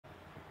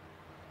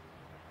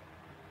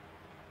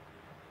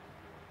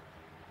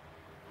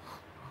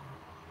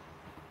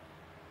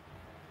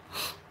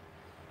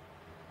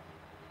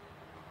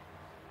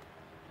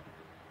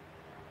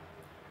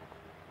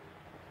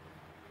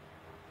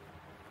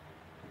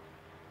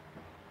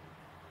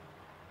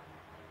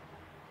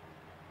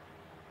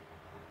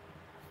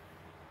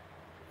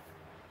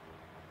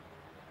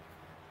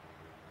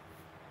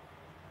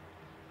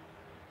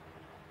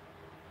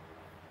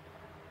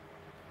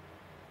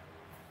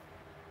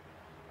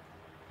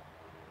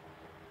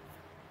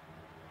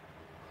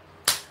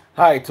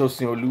Hi,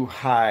 Tosinolu.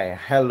 Hi,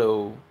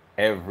 hello,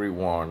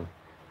 everyone.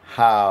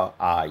 How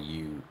are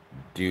you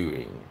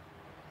doing?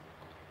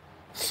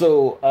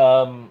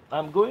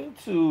 I'm going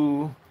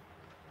to,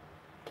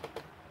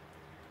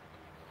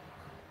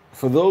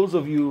 for those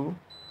of you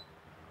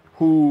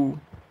who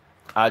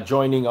are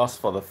joining us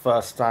for the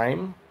first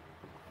time,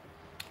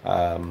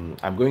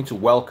 I'm going to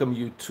welcome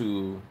you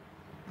to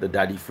the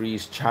Daddy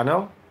Freeze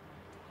channel.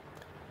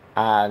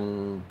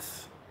 And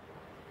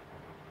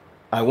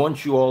I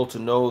want you all to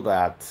know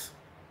that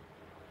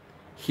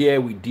here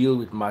we deal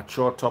with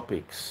mature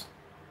topics.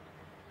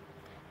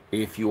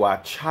 If you are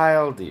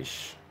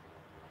childish,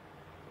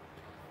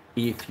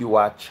 if you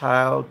are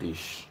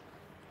childish,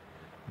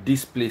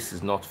 this place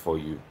is not for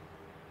you.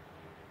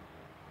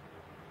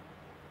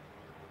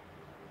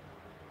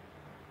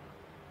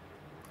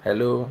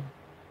 Hello?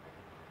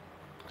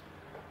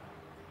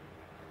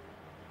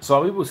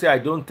 Some people say I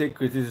don't take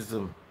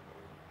criticism.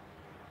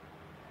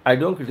 I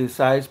don't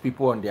criticize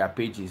people on their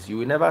pages. You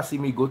will never see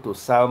me go to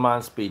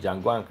Salman's page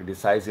and go and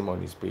criticize him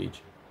on his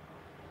page.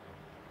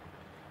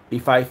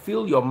 If I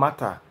feel your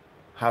matter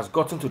has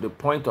gotten to the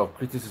point of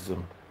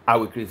criticism, I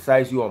will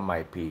criticize you on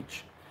my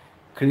page.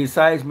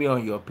 Criticize me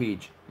on your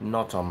page,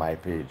 not on my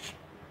page.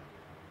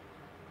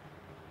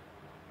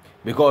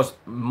 Because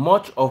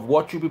much of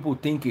what you people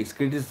think is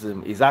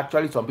criticism is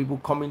actually some people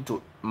coming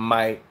to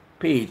my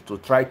page to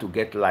try to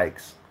get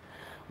likes.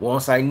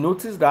 Once I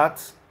notice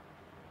that,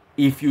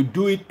 if you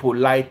do it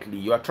politely,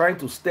 you are trying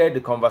to stir the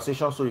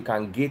conversation so you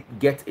can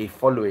get a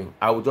following,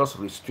 I will just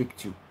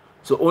restrict you.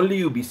 So only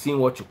you'll be seeing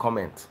what you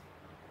comment.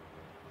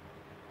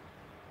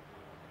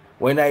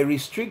 When I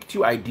restrict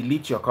you, I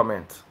delete your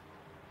comment.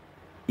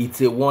 It's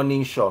a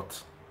warning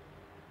shot.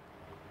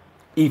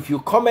 If you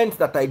comment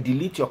that I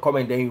delete your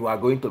comment, then you are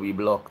going to be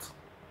blocked.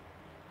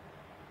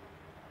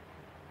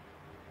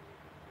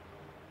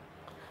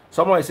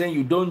 Someone is saying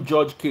you don't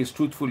judge case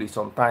truthfully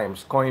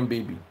sometimes. Coin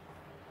baby.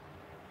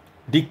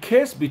 The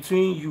case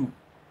between you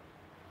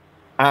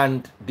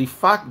and the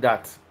fact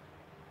that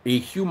a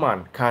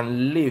human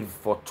can live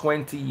for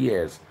 20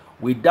 years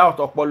without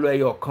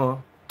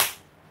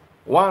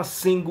one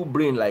single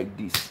brain like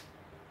this,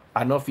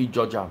 I not feel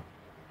judge am,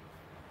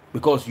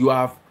 because you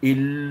have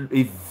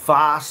a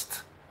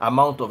vast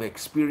amount of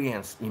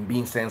experience in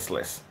being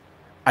senseless.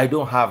 I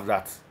don't have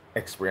that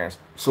experience,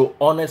 so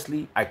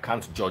honestly I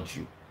can't judge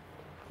you.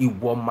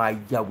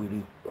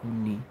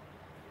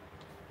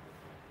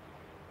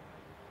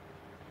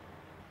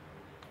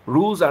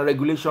 Rules and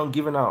regulation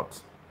given out.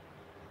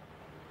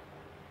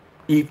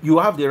 If you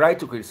have the right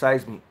to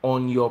criticize me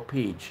on your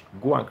page,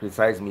 go and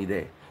criticize me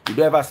there. You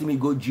don't ever see me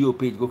go Geo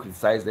page, go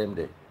criticize them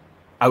there.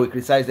 I will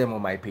criticize them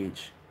on my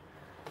page.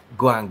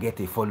 Go and get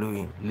a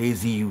following,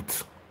 lazy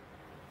youth.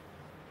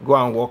 Go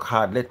and work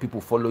hard, let people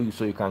follow you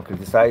so you can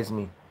criticize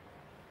me.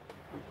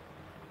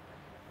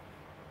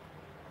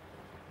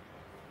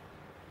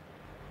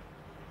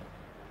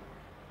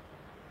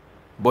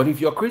 But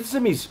if your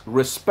criticism is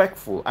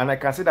respectful, and I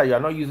can say that you are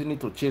not using it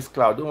to chase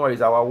clout, don't worry,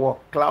 it's our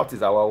work. Clout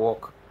is our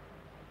work.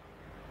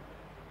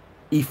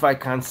 If I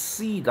can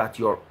see that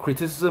your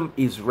criticism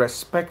is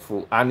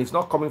respectful and it's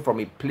not coming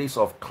from a place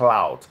of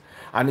clout,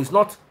 and it's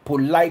not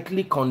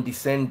politely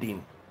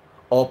condescending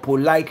or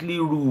politely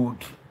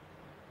rude.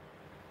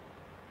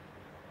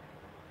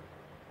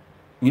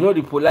 You know,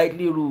 the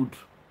politely rude.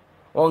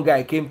 One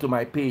guy came to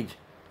my page.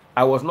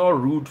 I was not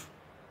rude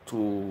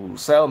to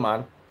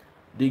Selman.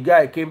 The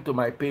guy came to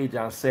my page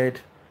and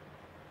said,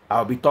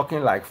 I'll be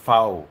talking like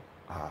foul.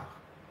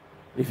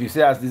 If you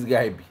say as this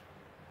guy be,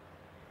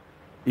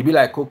 he be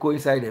like Coco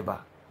inside the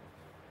bar.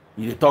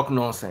 You talk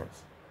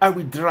nonsense. I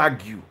will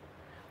drag you.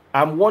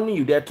 I'm warning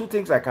you, there are two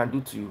things I can do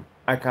to you.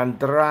 I can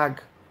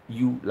drag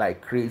you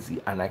like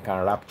crazy and I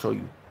can rapture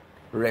you.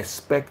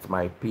 Respect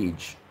my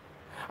page.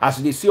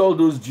 As they see all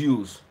those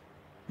Jews,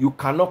 you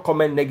cannot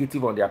comment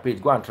negative on their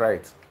page. Go and try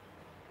it.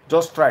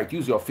 Just try it.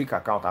 Use your fake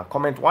account and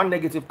comment one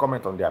negative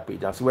comment on their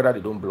page and see whether they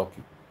don't block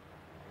you.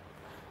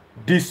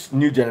 This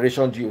new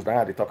generation Jews, that's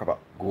how they talk about.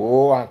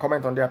 Go and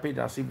comment on their page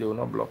and see if they will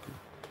not block you.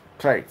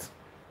 Try it.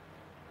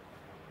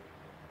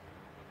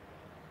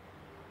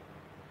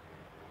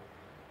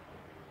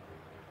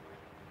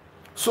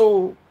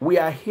 So we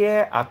are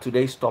here at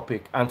today's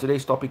topic, and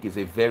today's topic is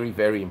a very,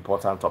 very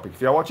important topic.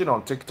 If you're watching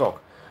on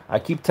TikTok, I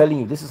keep telling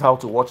you, this is how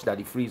to watch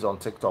Daddy Freeze on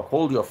TikTok.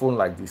 Hold your phone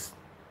like this.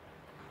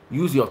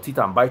 Use your teeth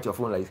and bite your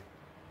phone like this.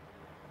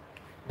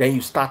 Then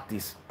you start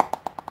this.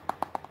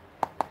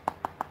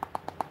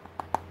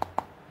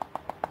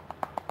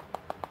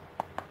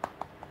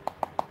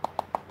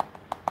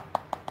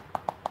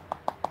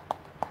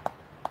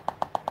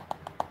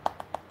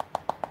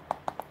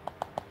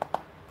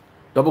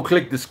 Double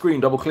click the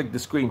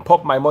screen,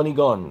 pop my money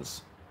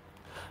guns.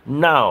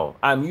 Now,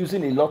 I'm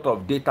using a lot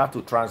of data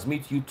to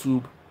transmit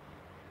YouTube,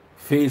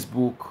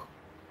 Facebook,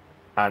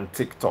 and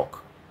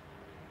TikTok.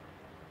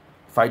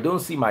 If I don't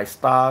see my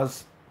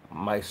stars,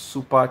 my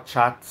super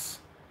chats,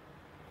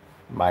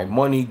 my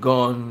money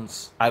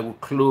guns, I will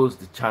close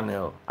the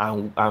channel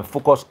and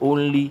focus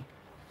only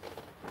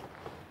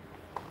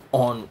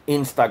on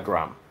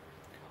Instagram.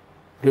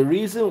 The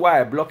reason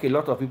why I block a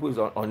lot of people is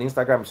on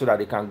Instagram so that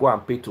they can go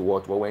and pay to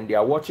watch. But when they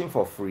are watching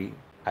for free,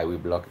 I will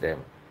block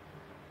them.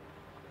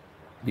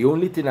 The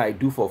only thing I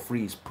do for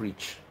free is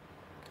preach.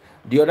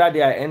 The other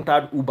day I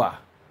entered Uber.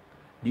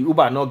 The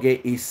Uber not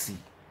get AC.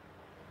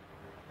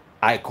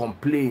 I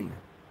complain.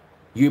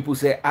 You people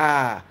say,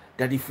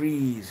 Daddy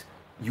Freeze,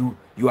 you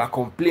are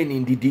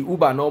complaining. Did the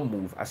Uber not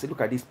move? I said,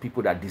 look at these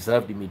people that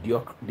deserve the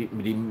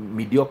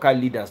mediocre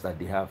leaders that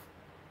they have.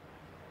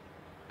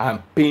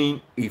 I'm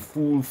paying a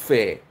full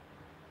fare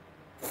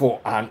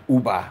for an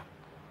Uber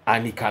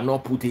and he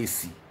cannot put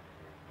AC.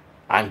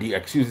 And the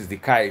excuse is the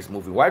car is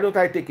moving. Why don't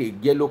I take a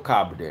yellow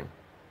cab then?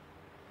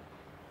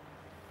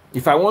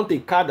 If I want a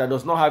car that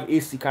does not have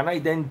AC, can I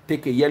then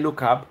take a yellow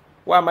cab?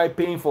 Why am I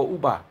paying for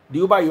Uber? The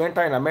Uber you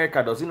enter in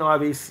America, does it not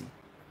have AC?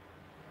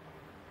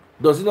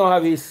 Does it not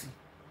have AC?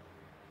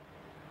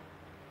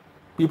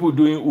 People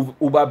doing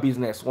Uber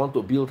business want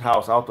to build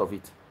house out of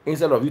it.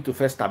 Instead of you to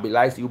first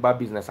stabilize the Uber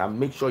business and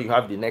make sure you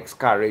have the next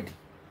car ready.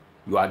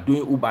 You are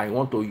doing Uber and you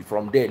want to,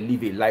 from there,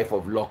 live a life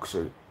of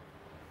luxury.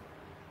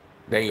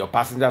 Then your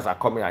passengers are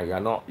coming and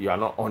you are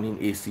not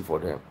owning AC for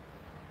them.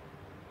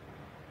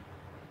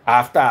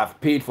 After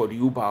I've paid for the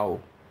Uber,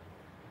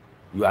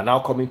 you are now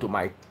coming to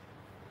my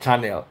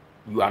channel.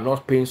 You are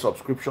not paying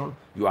subscription.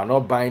 You are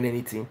not buying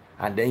anything.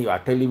 And then you are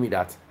telling me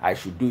that I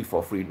should do it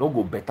for free. No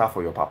go better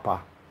for your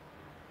papa.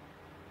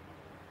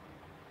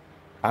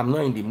 I'm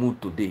not in the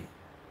mood today.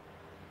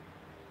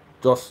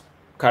 Just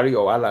carry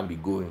your wall and be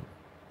going.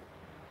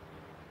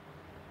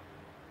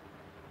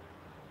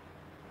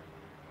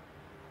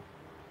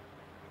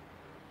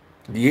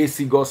 The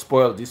AC got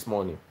spoiled this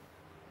morning.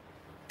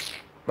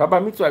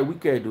 Baba, me too, I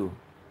wicked though.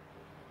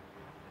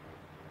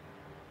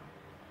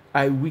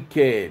 I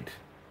wicked.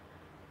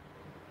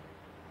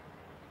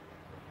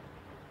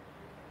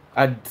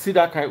 I see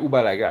that kind of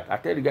Uber like that. I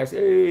tell the guys,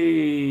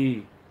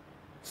 hey,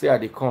 say how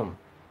they come.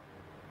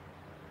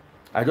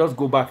 I just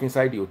go back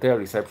inside the hotel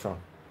reception.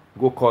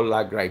 Go call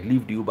lag ride,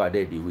 leave the Uber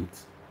there, they wait.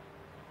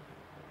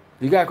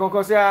 The guy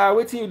come say,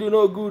 wait till you do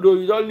no good, or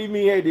you don't leave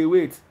me here, they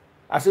wait.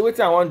 I say, wait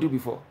till I want to do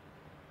before.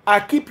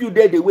 I keep you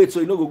there, they wait, so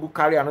you know go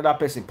carry another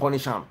person,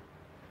 punish him.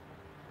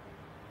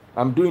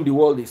 I'm doing the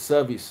world a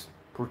service,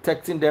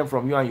 protecting them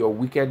from you and your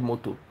wicked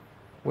motto.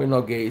 We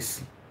not get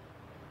AC.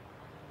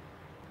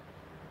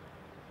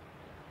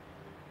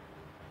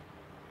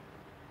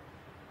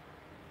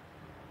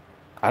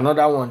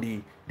 Another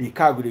one, the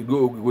car go do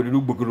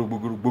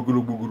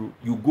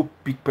you go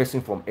pick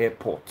person from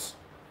airport.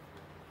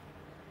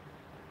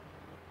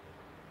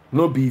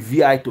 No be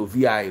VI to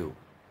VI,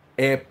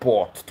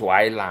 airport to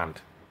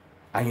island,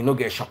 and you no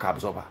get shock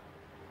absorber.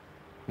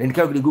 Then the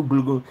car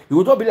go. It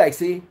would not be like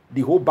say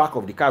the whole back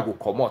of the car go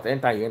come out.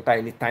 Enter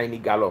any tiny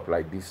gallop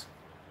like this.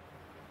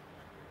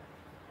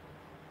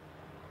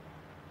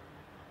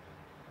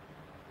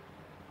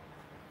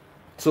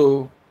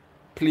 So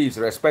please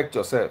respect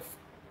yourself.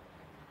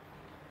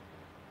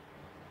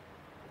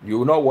 You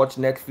will not watch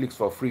Netflix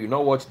for free. You will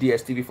not watch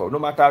DSTV for free. No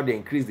matter how they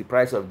increase the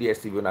price of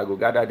DSTV, una go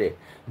gather there.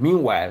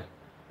 Meanwhile,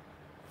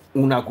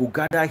 una go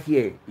gather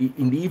here.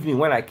 In the evening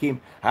when I came,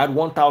 I had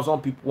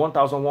 1,000 people,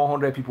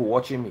 1,100 people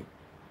watching me.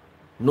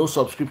 No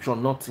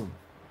subscription, nothing.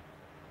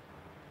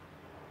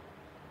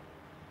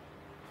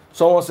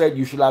 Someone said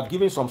you should have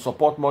given some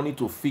support money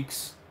to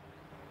fix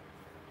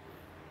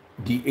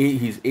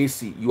his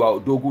AC. You are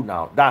Odogu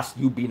now. That's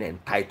you being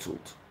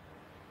entitled.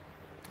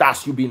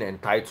 That's you being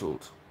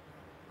entitled.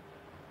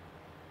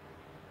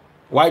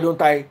 Why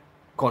don't I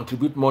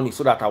contribute money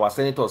so that our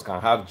senators can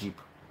have Jeep?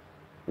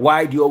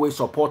 Why do you always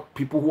support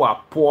people who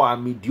are poor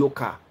and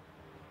mediocre?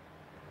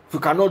 If you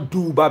cannot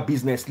do Uber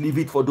business, leave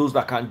it for those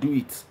that can do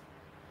it.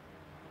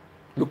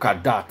 Look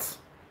at that.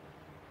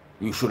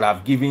 You should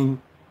have given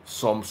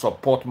some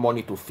support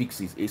money to fix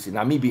his AC.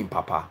 Now me being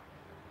papa.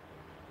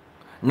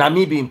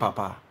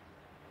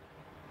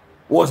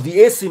 Was the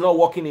AC not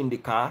working in the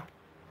car?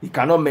 He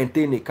cannot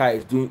maintain the car.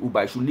 He's doing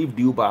Uber. He should leave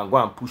the Uber and go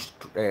and push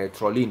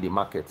trolley in the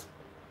market.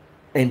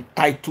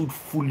 Entitled,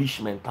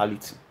 foolish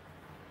mentality.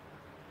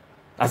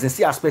 As I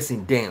see as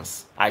person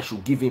dance, I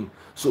should give him.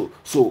 So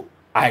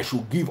I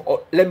should give.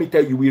 Let me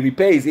tell you, we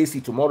repair his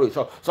AC tomorrow.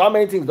 So how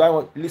many things do I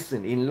want?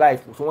 Listen, in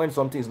life, so when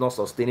something is not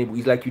sustainable,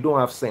 it's like you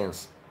don't have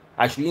sense.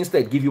 I should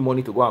instead give you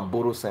money to go and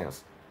borrow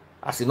sense.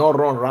 I should not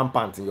run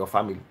rampant in your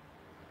family.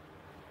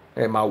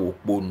 So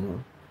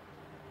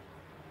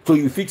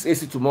you fix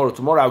AC tomorrow.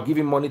 Tomorrow I'll give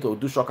him money to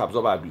do shock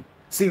absorber.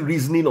 See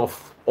reasoning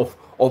of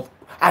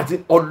as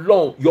in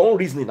along your own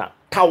reasoning that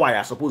tower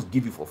I supposed to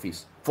give you for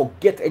face.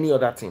 Forget any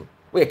other thing.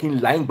 Where you can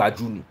lying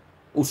bajuni.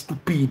 Oh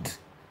stupid.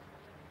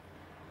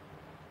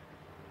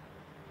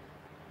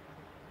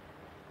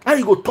 How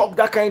you go talk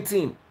that kind of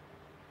thing?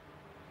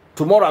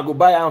 Tomorrow I go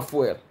buy am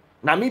fuel.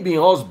 Now me being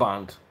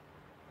husband.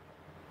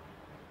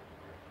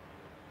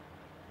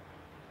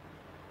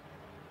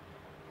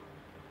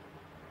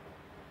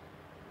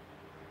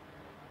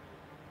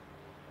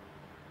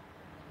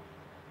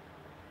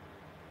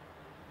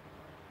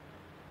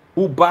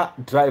 Uber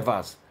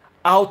drivers,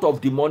 out of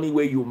the money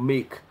where you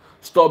make,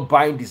 stop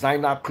buying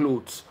designer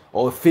clothes,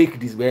 or fake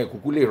this way,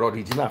 kukule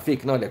original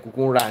fake now, like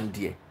kukun ran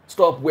there.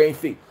 Stop wearing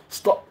fake.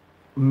 Stop.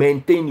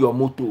 Maintain your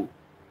motto.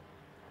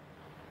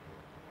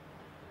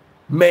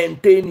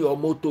 Maintain your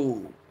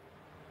motto.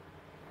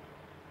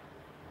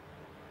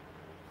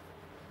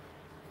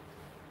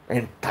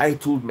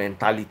 Entitled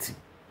mentality.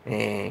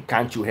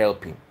 Can't you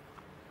help him?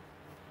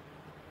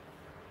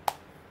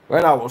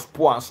 When I was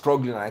poor and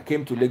struggling, I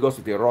came to Lagos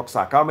with a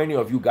rucksack. How many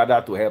of you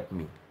gathered to help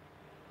me?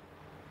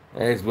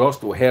 It's just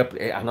to help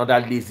another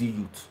lazy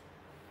youth.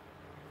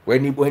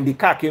 When the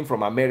car came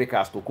from America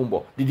as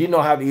Tokumbo, did he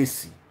not have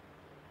AC?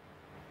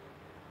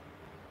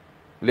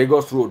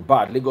 Lagos road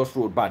bad, Lagos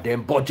road bad.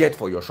 Then budget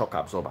for your shock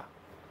absorber.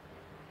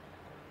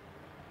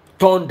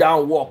 Turn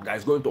down work that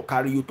is going to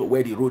carry you to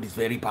where the road is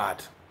very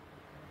bad.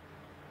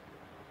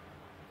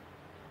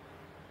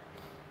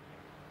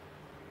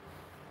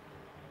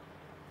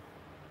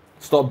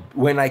 Stop.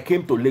 When I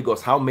came to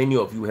Lagos, how many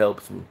of you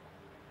helped me?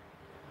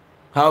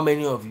 How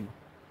many of you?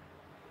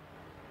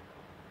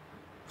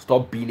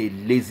 Stop being a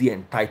lazy,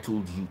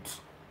 entitled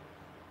youth.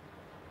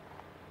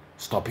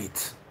 Stop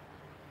it.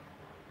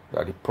 You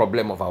are the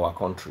problem of our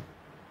country.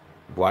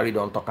 Buhari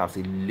don't talk as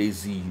a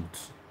lazy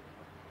youth.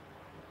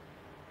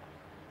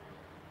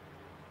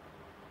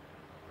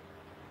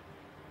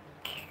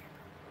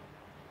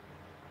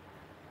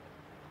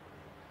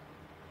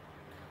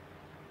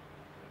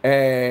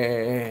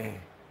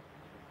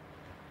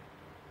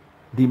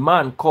 The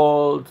man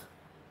called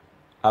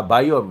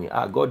Abayomi,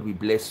 God will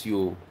bless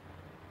you.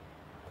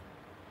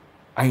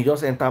 And he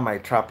just enter my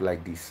trap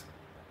like this.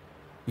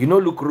 You know,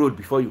 look road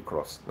before you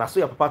cross. Now, so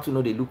your papa to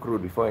know they look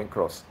road before you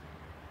cross.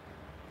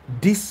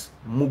 This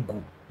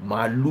mugu,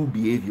 malu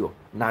behavior,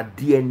 na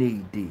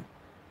DNA day.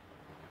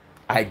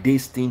 I dey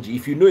stingy.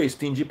 If you know a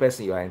stingy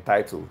person, you are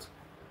entitled.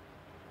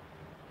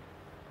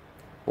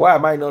 Why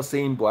am I not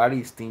saying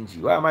Buhari is stingy?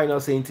 Why am I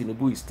not saying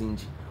Tinubu is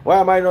stingy? Why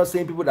am I not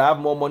saying people that have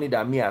more money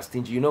than me are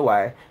stingy? You know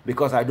why?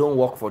 Because I don't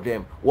work for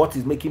them. What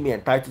is making me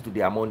entitled to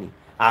their money?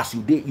 As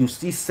you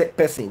see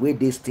person where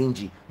they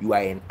stingy, you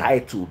are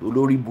entitled.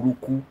 Olori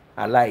buruku,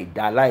 alai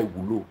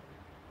wulo.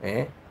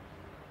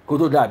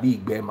 Koto da bi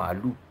igbe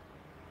malu.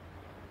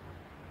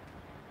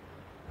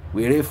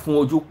 Were fun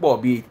oju po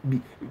bi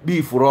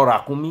ifuro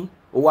rakumi.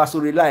 O wa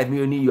sori life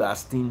mi oni you are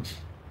stingy.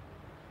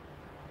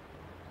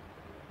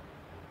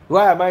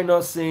 Why am I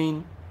not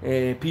saying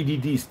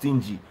PDD is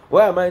stingy?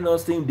 Why am I not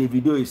saying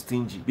Davido is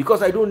stingy?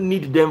 Because I don't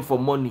need them for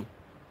money.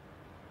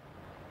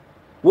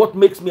 What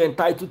makes me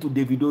entitled to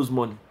Davido's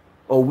money?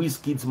 Or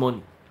Wizkid's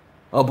money?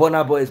 Or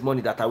Burna Boy's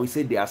money that I will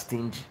say they are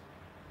stingy?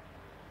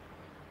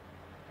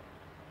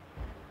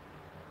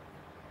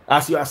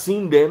 As you are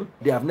seeing them,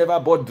 they have never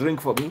bought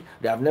drink for me.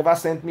 They have never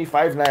sent me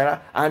 5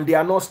 naira. And they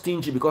are not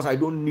stingy because I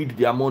don't need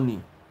their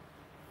money.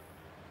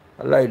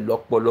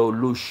 Aláìlọ́pọlọ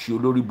olóṣì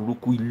olórí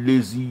burúkú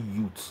lazy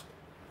youth.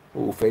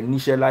 O fẹ́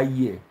níṣẹ́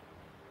láyé ẹ̀.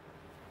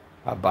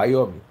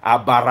 Àbáyọ̀mí.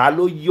 Àbàrà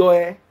ló yọ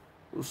ẹ́.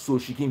 Ó so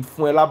ṣì kí n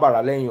fún ẹ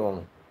lábàrà lẹ́yìn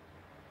ọ̀run.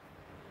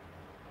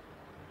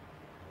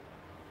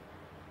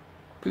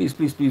 Please,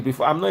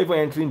 before I'm not even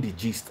entering the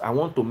gist, I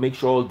want to make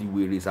sure all the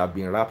wearies have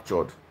been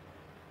raptured.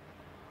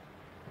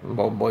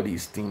 Nobody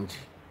is stingy.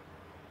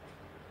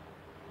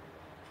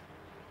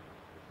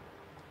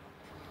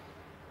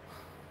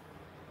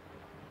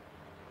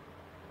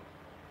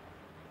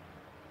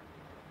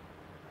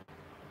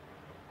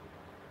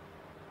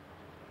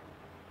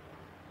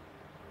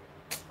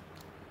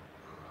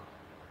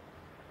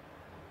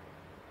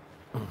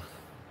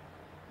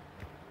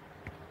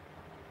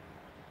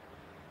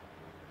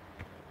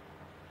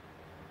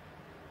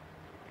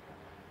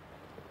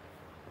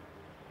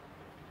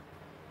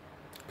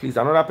 Please,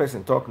 another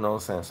person talk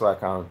nonsense so I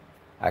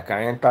can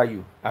enter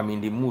you. I'm in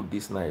the mood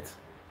this night.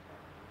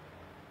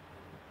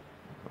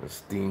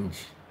 Stingy.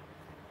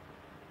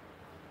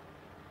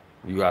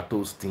 You are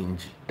too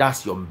stingy.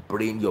 That's your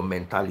brain, your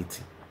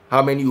mentality.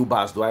 How many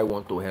Ubers do I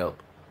want to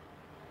help?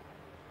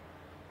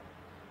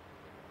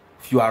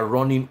 If you are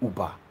running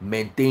Uber,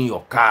 maintain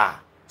your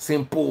car.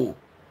 Simple.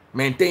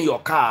 Maintain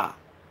your car.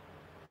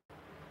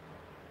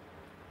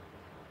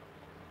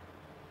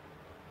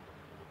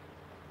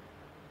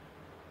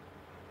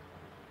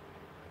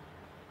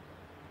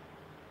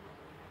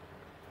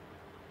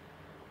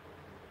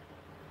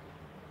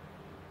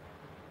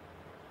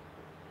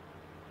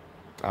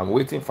 I'm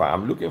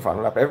looking for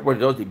another. Everybody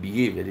does the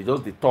behavior. They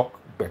just talk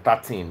better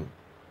thing.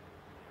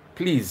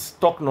 Please,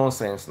 talk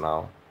nonsense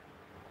now.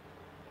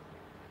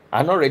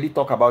 I'm not ready to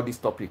talk about this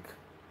topic.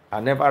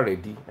 I'm never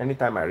ready.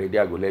 Anytime I'm ready,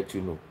 I will let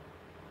you know.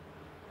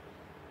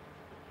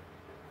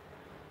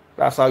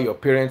 That's how your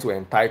parents were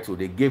entitled.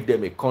 They gave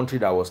them a country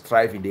that was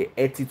thriving. They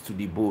ate it to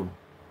the bone.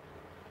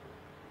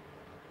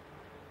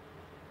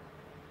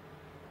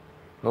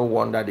 No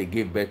wonder they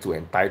gave birth to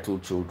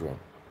entitled children.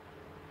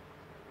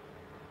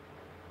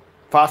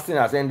 Fasting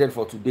has ended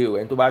for today.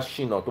 When to buy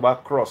shin or to buy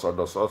cross or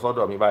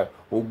the me by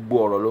ogbo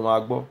or lo ma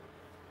gbo.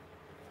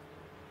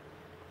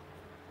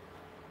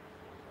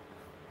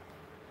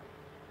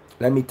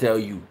 Let me tell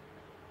you,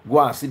 go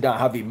and sit down,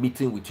 have a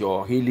meeting with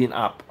your hailing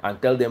app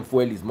and tell them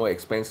fuel is more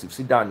expensive.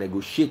 Sit down,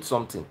 negotiate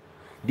something.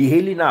 The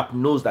hailing app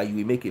knows that you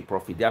will make a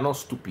profit. They are not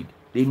stupid.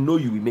 They know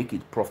you will make a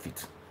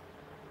profit.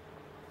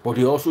 But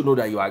they also know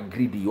that you are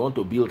greedy. You want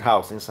to build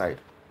house inside.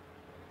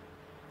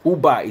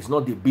 Uber is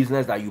not the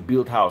business that you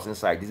build house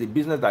inside. It's a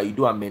business that you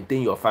do and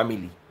maintain your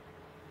family.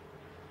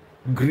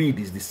 Greed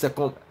is the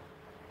second.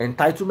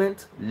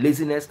 Entitlement,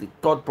 laziness, the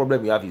third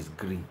problem you have is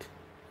greed.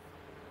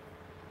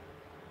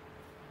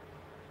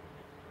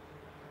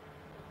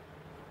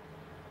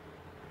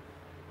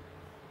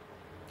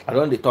 I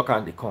don't dey talk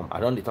and they come. I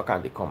don't dey talk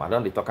and they come. I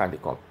don't dey talk and they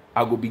come.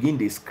 I go begin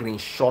the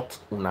screenshot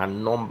on a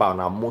number on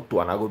a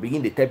motor, and I go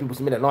begin to tell people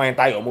say they not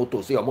enter your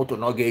motor, say your motor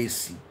not get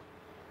AC.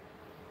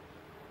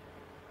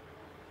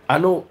 I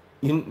know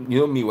you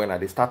know me when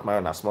I start my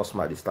own, a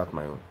small I start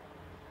my own.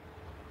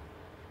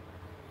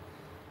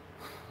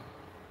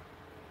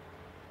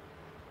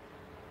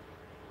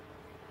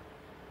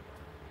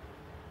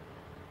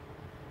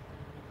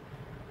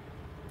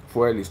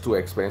 Fuel is too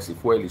expensive.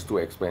 Fuel is too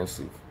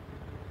expensive.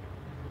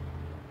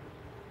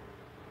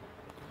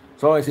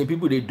 So I say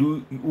people they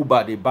do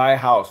Uber, they buy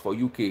house for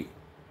UK.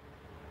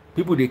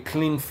 People they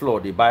clean floor,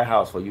 they buy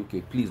house for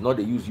UK. Please, not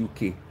they use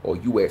UK or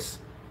US.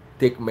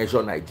 Take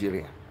measure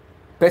Nigeria.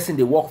 Person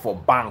they work for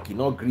bank, you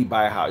not agree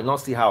buy house, you not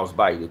see house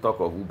buy. They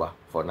talk of Uber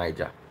for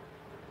Niger.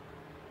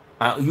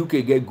 And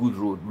UK get good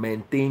road.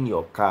 Maintain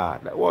your car.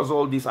 That was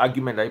all this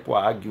argument that people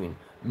are arguing.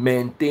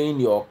 Maintain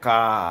your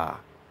car.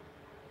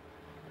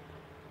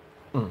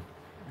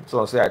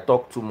 So I say I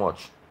talk too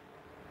much.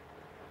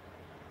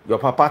 Your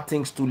papa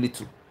thinks too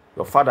little.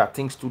 Your father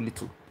thinks too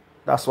little.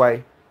 That's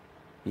why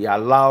he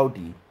allowed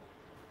the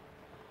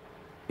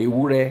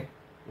ewure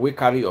we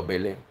carry your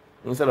belly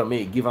instead of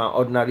me give an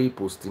ordinary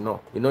postino.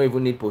 You don't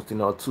even need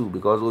postino too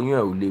because when you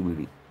are with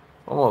it,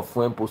 I'm a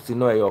friend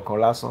postino your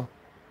conlason.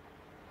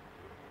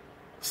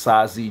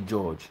 Sazi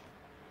George.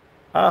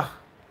 A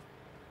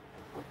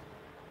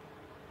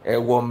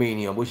woman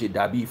bó ṣe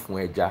dàbí fún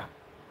ẹja.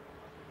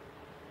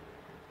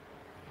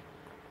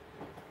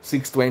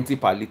 620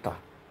 per liter.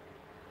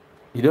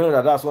 You don't know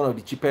that that's one of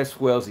the cheapest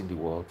fuels in the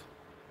world?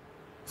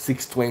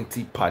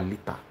 620 per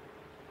liter.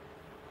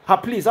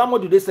 Please, how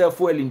much do they sell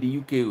fuel in the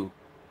UK?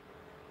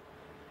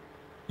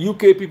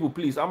 UK people,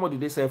 please, how much do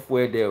they sell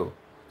fuel there? Do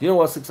you know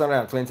what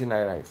 620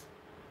 naira is?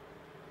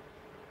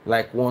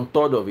 Like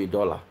 1/3 of a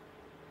dollar.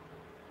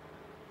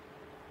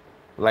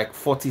 Like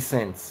 40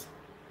 cents.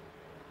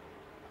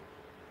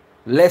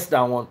 Less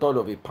than 1/3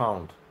 of a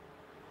pound.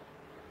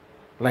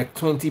 Like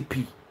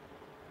 20p.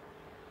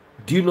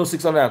 Do you know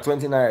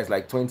 620 naira is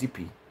like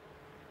 20p?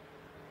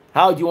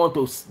 How do you want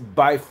to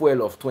buy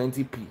fuel of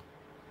 20p?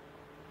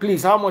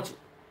 Please, how much?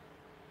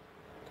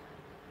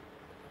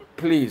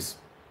 Please,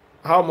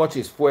 how much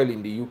is fuel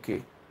in the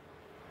UK?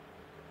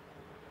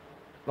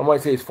 Normally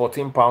say it's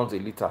 14 pounds a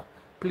liter.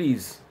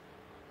 Please,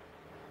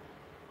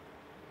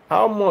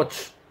 how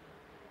much?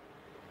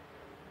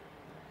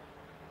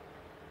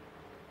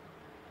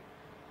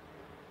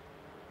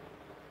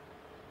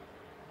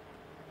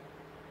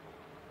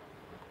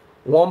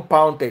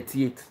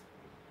 £1.38.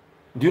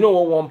 Do you know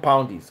what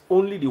 £1 is?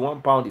 Only the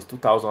 £1 is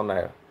 2,000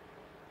 naira.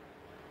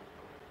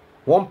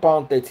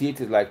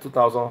 £1.38 is like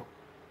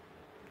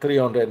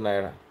 2,300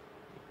 naira.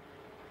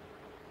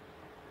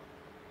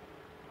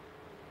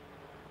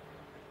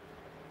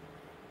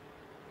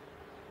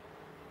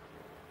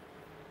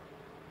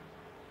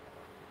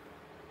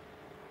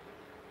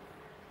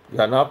 You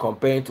are now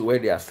comparing to where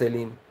they are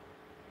selling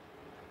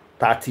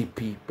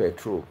 30p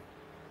petrol.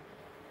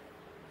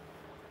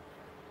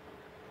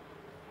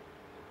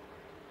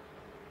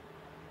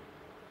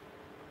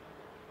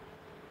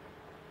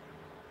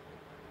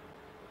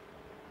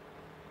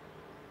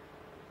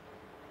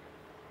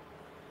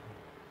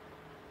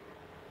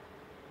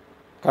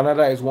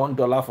 Canada is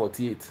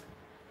 $1.48.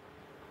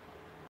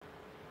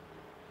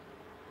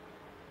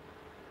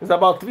 It's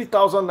about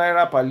 3,000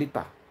 naira per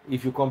liter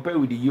if you compare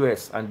with the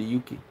US and the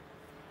UK.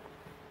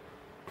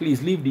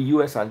 Please leave the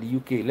US and the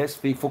UK. Let's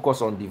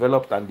focus on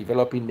developed and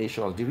developing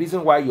nations. The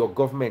reason why your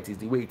government is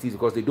the way it is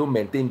because they don't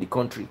maintain the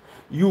country.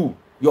 Your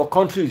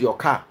country is your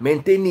car.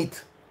 Maintain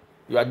it.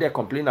 You are there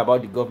complaining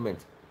about the government.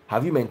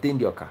 Have you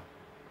maintained your car?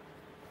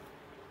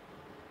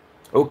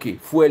 Okay,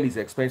 fuel is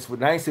expensive.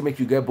 Now I say make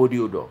you get body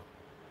odor.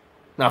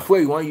 Now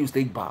fuel you want to use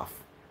take bath.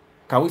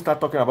 Can we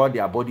start talking about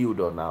their body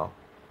odor now?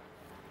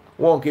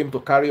 One came to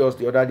carry us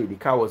the other day. The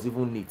car was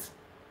even neat.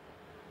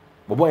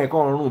 But boy, I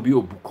can't be a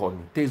book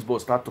on. Taste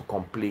buds start to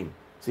complain.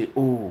 Say,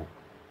 oh.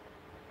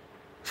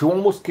 She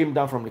almost came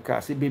down from the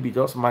car. Say, baby,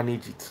 just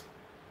manage it.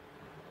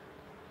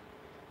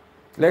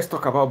 Let's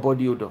talk about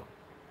body odor.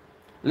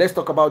 Let's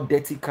talk about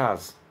dirty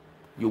cars.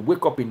 You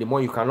wake up in the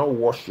morning, you cannot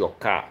wash your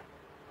car.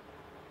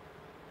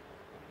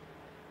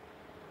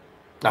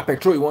 Now,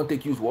 petrol, you won't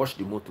take use, wash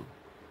the motor.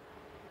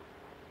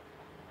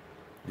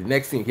 The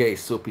next thing here is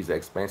soap is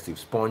expensive.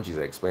 Sponge is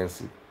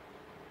expensive.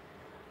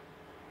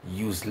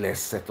 Useless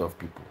set of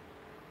people.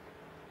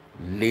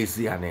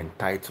 Lazy and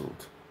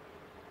entitled.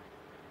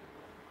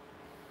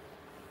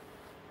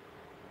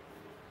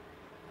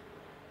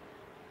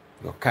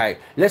 Okay,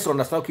 let's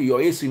understand, okay,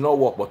 your AC not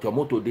work, but your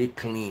motor they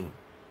clean.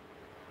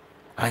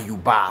 And you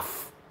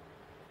bath.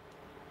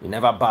 You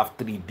never bath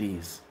 3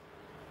 days.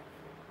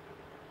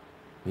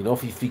 You know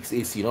if you fix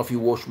AC, you know if you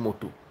wash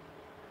motor.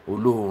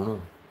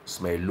 Olo,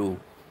 smell low.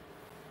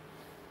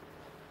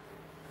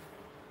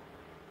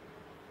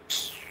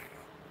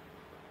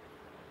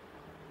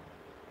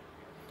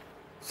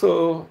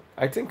 So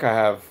I think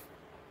I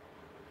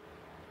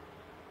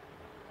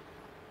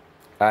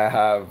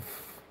have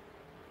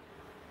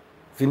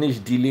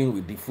finished dealing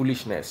with the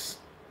foolishness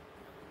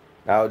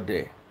out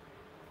there.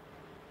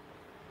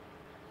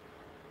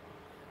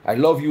 I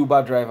love you,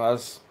 Uber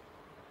drivers,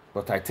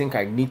 but I think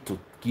I need to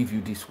give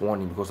you this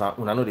warning because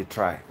when I know they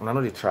try.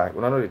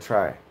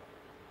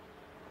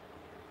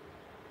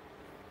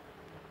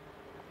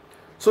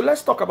 So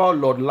let's talk about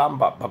Lord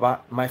Lamba,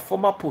 Baba. My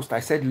former post, I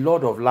said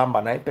Lord of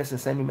Lamba. 9 person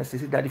sent me a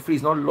message. Daddy Free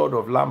is not Lord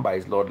of Lamba,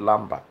 it's Lord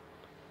Lamba.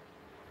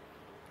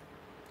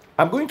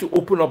 I'm going to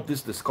open up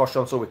this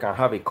discussion so we can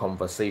have a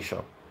conversation.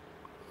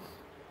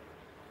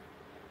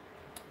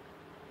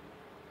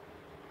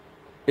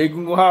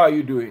 Egungun, how are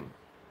you doing?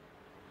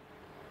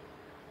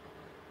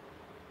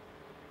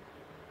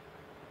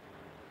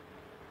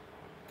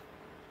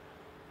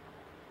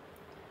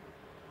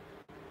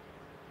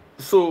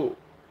 So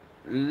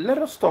let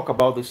us talk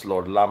about this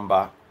Lord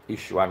Lamba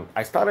issue. And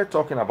I started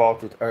talking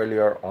about it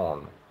earlier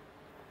on.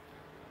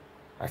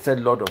 I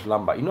said Lord of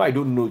Lamba. You know, I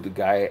don't know the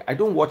guy. I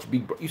don't watch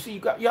Big Brother. You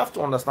see, you have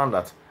to understand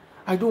that.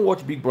 I don't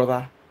watch Big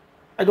Brother.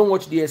 I don't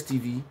watch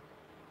DSTV.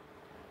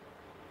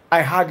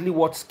 I hardly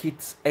watch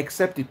skits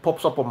except it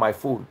pops up on my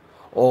phone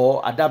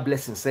or Ada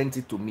Blessing sent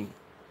it to me.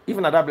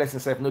 Even Ada Blessing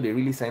said, no, they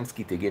really send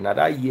skit again. Now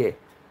that year,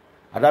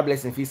 Ada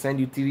Blessing, if he send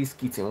you 3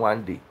 skits in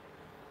one day.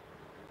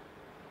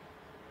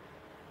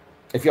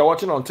 If you're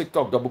watching on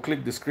TikTok, double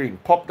click the screen.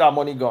 Pop that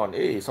money gun.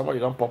 Hey, somebody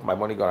don't pop my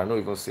money gun. I know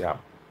you can see him.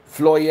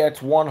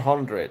 Floyet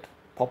 100.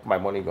 Pop my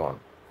money gun.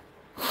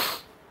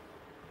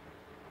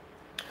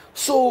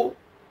 So,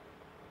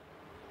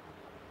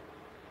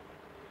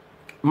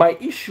 my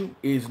issue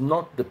is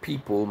not the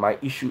people. My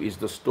issue is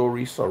the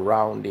story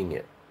surrounding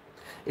it.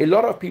 A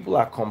lot of people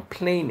are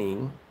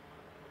complaining.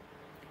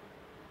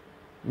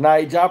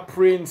 Niger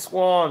Prince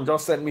One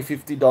just sent me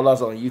 $50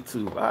 on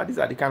YouTube. These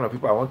are the kind of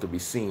people I want to be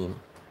seeing.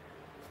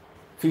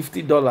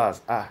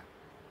 $50.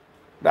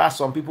 That's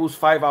some people's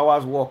 5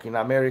 hours walk in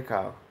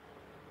America.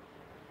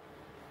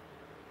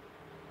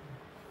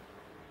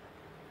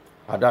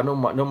 I don't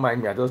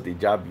mind me, I just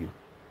jab you.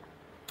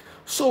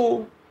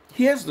 So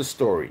here's the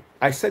story.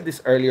 I said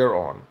this earlier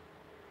on.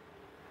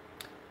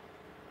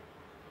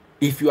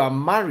 If you are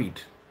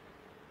married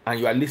and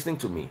you are listening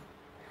to me,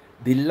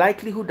 the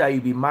likelihood that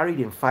you'll be married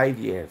in 5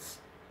 years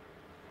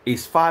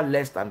is far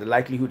less than the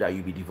likelihood that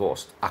you'll be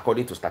divorced,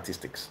 according to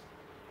statistics.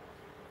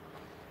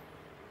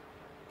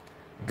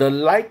 The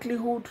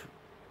likelihood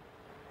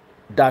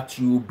that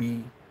you'll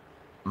be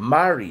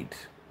married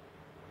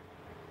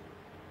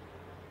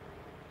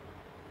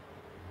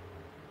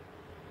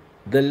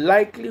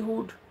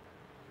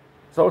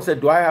someone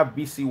said, do I have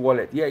BC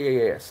wallet?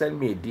 Yeah. Send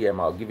me a DM,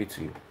 I'll give it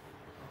to you.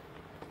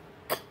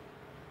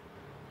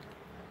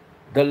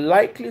 The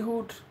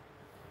likelihood.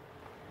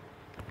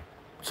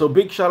 So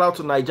big shout out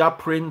to Niger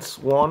Prince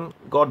One.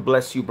 God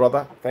bless you,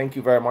 brother. Thank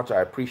you very much.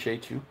 I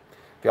appreciate you.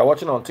 If you're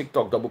watching on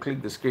TikTok, double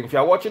click the screen. If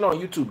you're watching on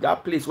YouTube,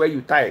 that place where you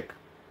type,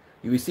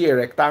 you will see a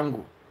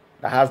rectangle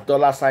that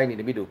has $sign in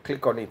the middle.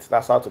 Click on it.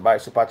 That's how to buy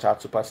super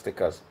chat, super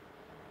stickers.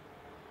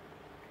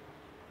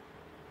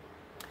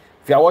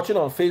 If you're watching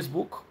on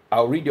Facebook,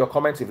 I'll read your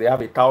comments if they have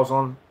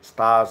 1,000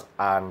 stars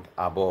and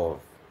above.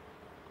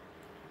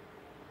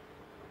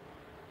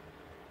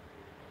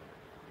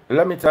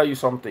 Let me tell you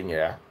something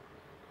here.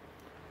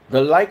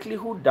 The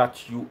likelihood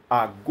that you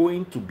are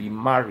going to be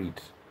married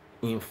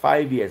in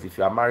 5 years, if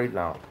you are married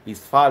now, is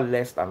far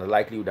less than the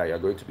likelihood that you're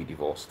going to be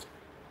divorced.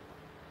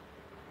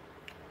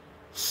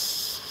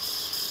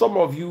 Some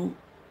of you,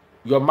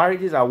 your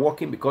marriages are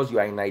working because you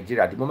are in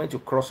Nigeria. The moment you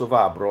cross over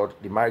abroad,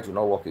 the marriage will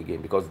not work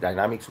again because the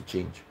dynamics will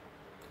change.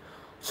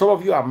 Some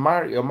of you are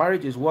married, your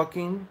marriage is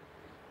working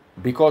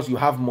because you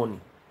have money.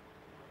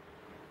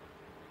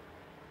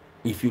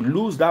 If you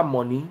lose that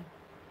money,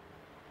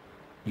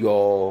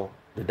 the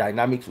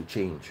dynamics will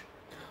change.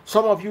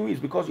 Some of you is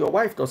because your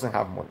wife doesn't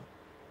have money.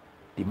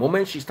 The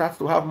moment she starts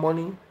to have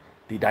money,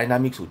 the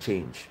dynamics will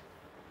change.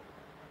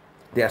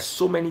 There are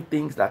so many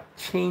things that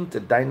change the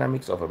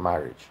dynamics of a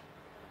marriage.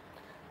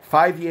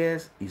 5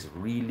 years is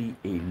really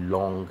a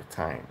long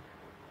time.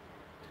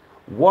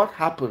 What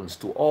happens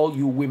to all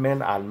you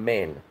women and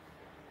men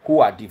who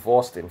are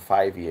divorced in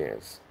 5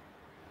 years?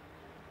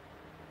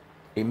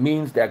 It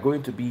means there are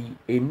going to be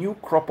a new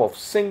crop of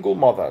single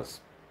mothers.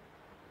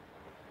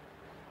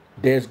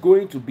 There's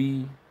going to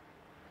be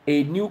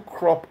a new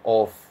crop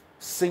of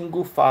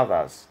single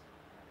fathers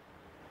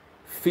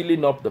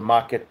filling up the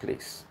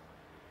marketplace.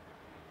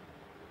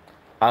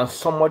 And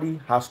somebody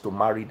has to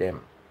marry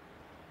them.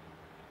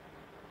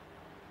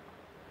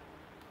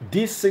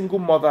 These single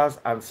mothers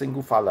and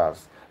single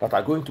fathers that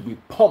are going to be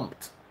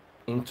pumped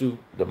into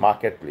the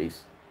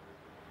marketplace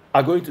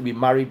are going to be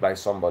married by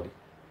somebody.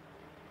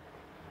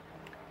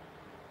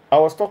 I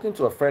was talking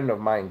to a friend of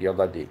mine the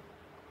other day.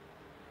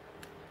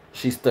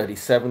 She's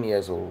 37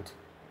 years old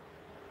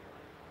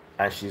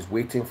and she's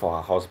waiting for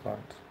her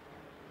husband.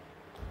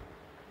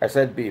 I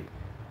said, babe,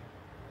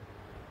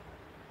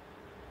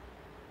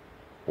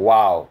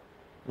 wow.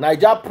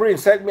 Niger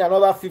Prince sent me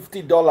another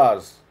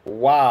 $50.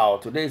 Wow,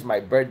 today is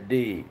my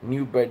birthday,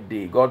 new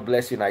birthday. God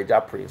bless you,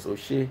 Niger Prince.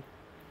 Oshe,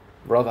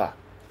 brother.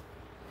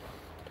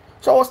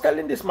 So I was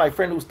telling this my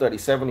friend who's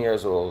 37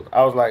 years old.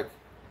 I was like,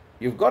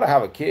 you've got to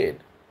have a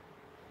kid.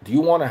 Do you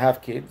want to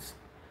have kids?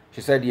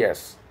 She said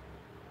yes.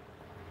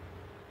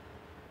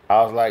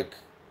 I was like,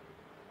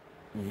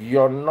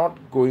 you're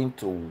not going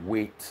to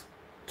wait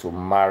to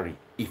marry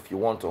if you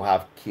want to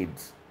have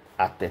kids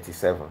at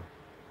 37.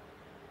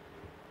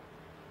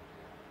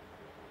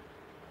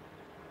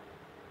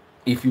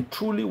 If you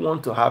truly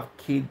want to have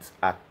kids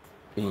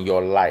in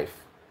your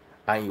life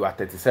and you are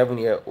 37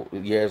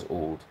 years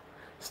old,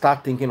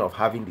 start thinking of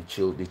having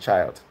the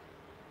child.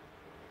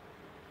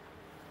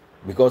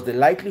 Because the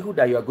likelihood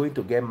that you are going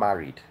to get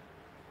married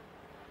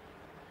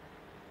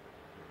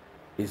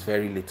is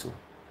very little.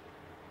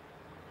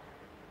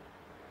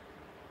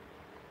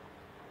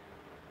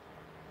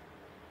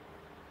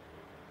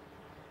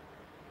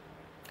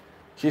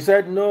 She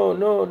said, no,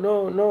 no,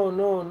 no, no,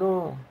 no,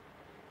 no.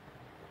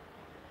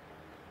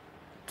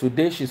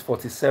 Today she's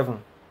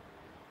 47.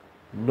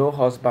 No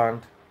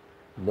husband,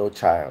 no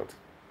child.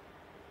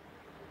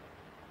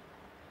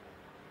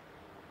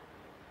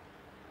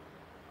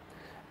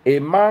 A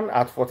man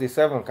at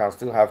 47 can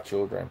still have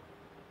children.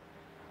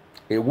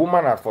 A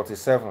woman at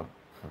 47,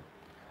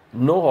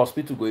 no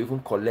hospital go even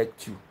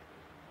collect you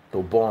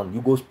to born.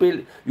 You go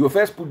pay, you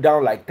first put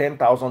down like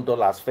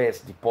 $10,000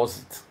 first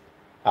deposit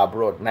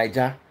abroad.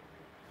 Niger.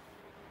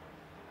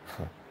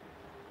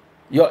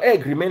 Your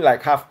egg remain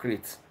like half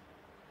crate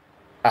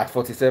at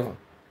 47.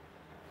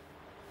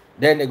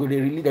 Then they go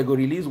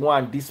release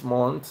one this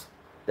month.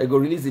 They go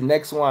release the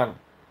next one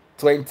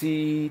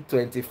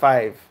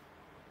 2025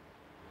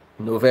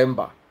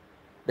 November.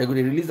 They go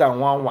release that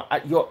one.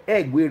 Your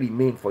egg will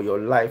remain for your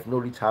life, no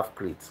reach half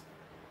crate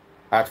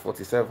at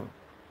 47.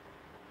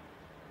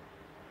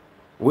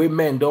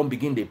 Women don't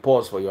begin the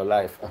pause for your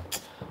life.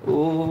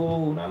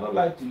 Oh, I don't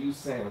like to use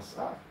sense.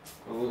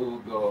 Oh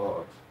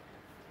God.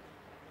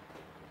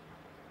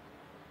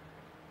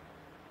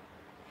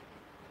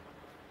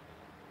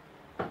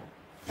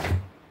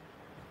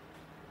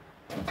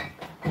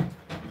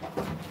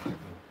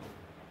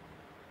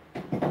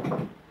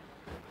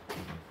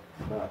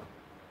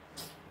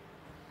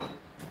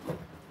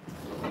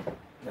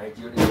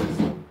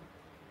 Nigerians.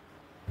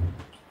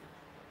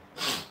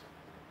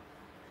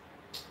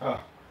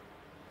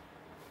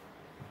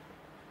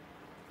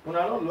 When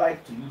I don't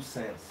like to use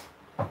sense,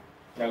 I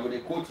go to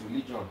quote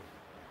religion.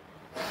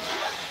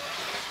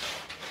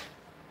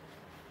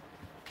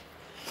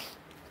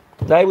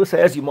 The Bible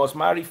says you must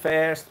marry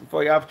first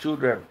before you have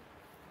children.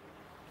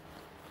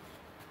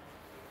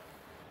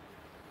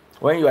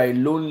 When you are a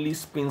lonely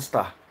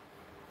spinster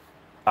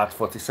at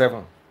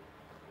 47,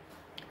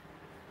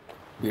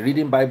 be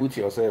reading Bible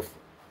to yourself.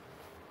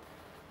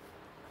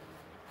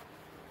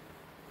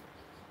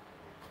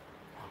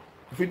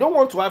 If you don't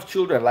want to have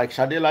children, like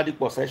Shade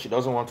Ladipo said, she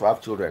doesn't want to have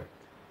children.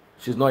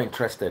 She's not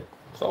interested.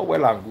 It's all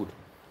well and good.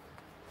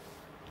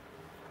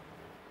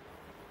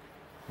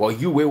 But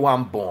you were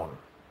one born.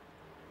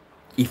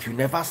 If you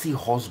never see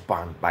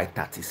husband by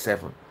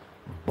 37,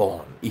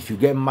 born. If you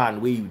get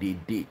man where you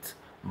date,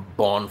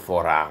 born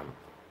for him.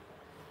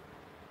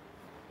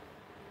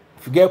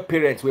 If you get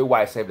parents where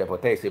wife save the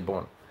but say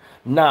born.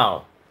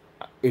 Now,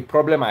 a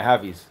problem I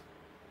have is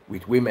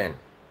with women.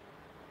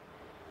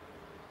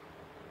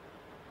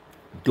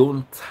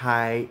 Don't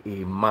tie a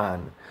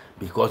man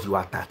because you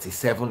are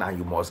 37 and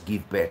you must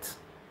give birth.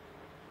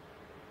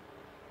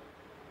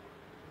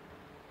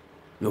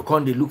 You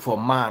can't look for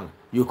man.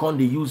 You can't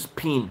use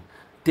pin,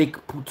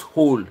 put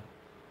hole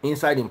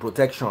inside in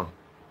protection.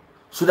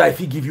 So that if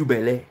he give you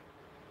belly,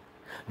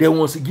 then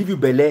once he give you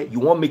belly, you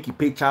won't make you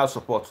pay child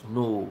support.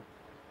 No.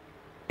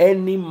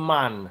 Any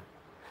man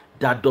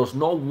that does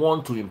not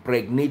want to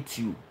impregnate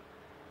you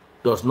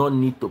does not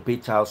need to pay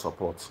child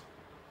support.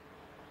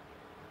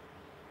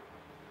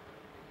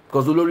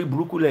 Because Olori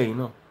Brukule, you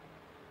know.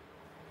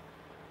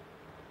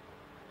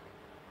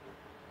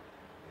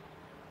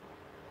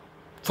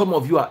 Some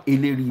of you are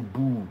elderly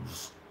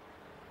bulls.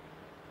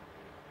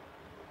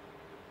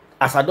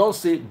 As I don't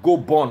say, go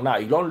born now.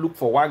 You don't look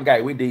for one guy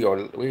where they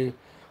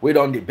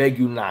don't they beg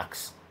you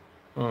knacks.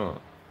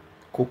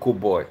 Cocoa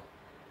boy.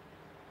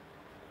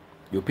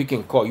 You pick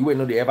and call. You will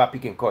know they ever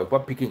pick and call.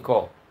 What pick and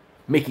call?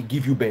 Make it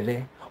give you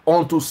belly.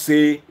 On to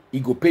say he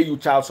go pay you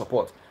child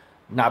support.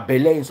 Now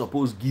belly is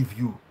supposed to give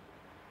you.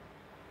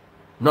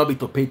 Not be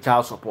to pay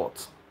child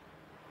support.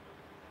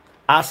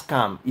 Ask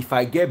him, if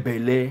I get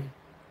belly,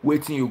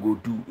 waiting you go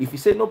do. If he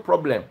say no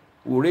problem,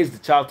 we'll raise the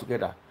child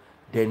together.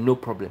 Then no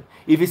problem.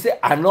 If he say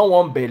I don't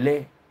want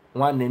belly,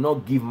 one they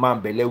not give man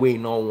belly where he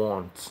not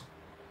want.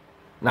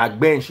 Now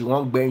bench, you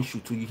want bench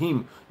you to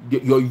him.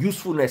 Your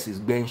usefulness is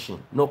benching.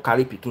 No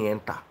carry picking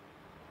enter.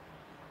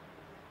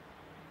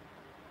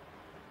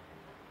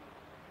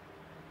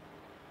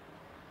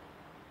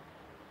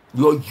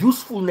 Your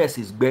usefulness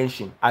is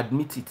benching.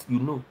 Admit it. You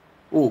know.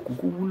 Oh,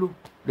 kuku wulo.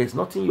 There's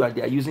nothing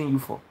they are using you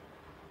for.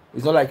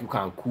 It's not like you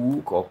can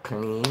cook or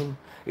clean.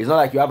 It's not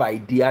like you have an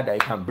idea that you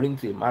can bring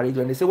to a marriage.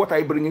 When they say, what are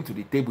you bringing to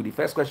the table? The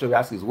first question we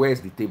ask is, where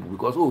is the table?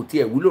 Because, oh,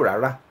 tia wulo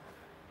rara.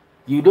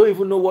 You don't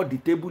even know what the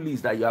table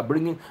is that you are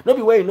bringing. Not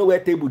be where you know where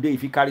table day.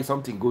 If you carry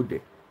something, go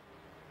there.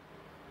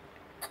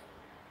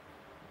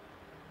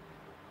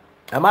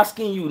 I'm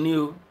asking you,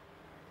 Neil.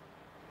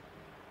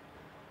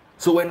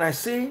 So when I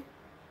say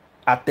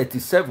at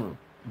 37,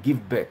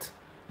 give birth,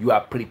 you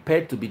are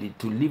prepared to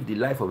live the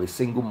life of a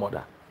single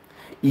mother.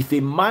 If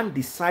a man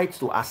decides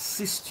to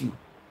assist you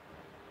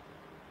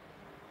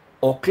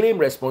or claim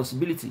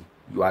responsibility,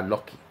 you are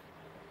lucky.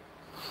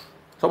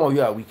 Some of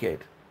you are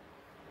wicked.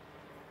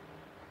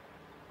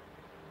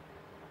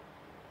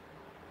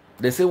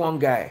 They say one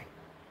guy,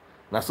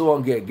 now so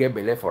one guy get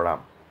belay for him.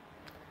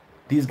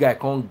 This guy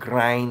can't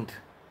grind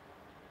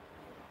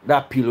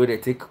that pillow they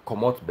take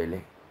come out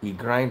belly. He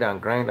grind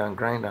and grind and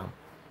grind and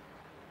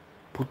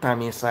put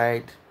them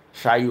inside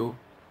shayo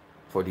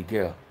for the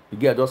girl. The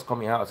girl just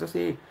come in house. I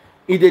say,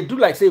 if they do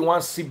like say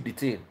one sip the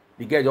thing,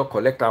 the girl just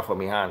collect her from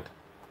my hand,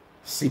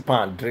 sip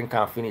and drink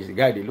and finish. The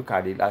guy they look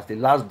at it as the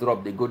last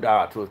drop they go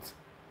down her throat.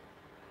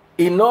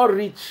 He not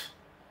reach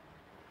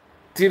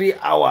 3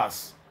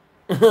 hours.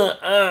 The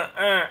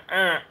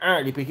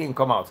pikin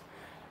come out.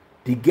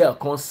 The girl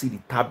can't see the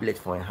tablet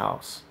for her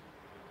house.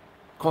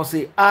 Can't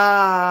say,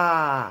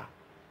 ah.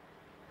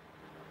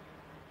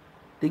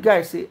 The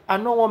guy say, I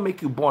don't want to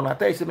make you born. I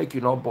tell you, say make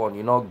you not born.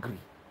 You not agree.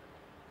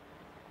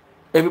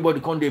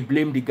 Everybody can't they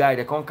blame the guy.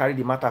 They can't carry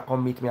the matter,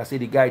 come meet me. I say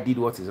the guy did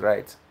what is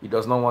right. He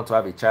does not want to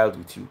have a child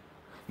with you.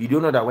 You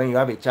don't know that when you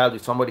have a child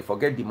with somebody,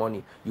 forget the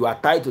money. You are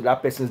tied to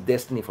that person's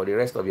destiny for the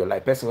rest of your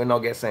life. Person will not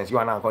get sense. You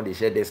and I can't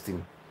share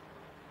destiny.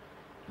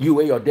 You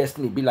where your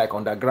destiny be like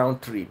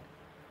underground train.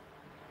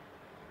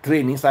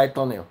 Train inside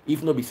tunnel.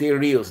 If no be say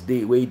rails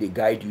day where they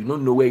guide you, you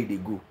don't know where they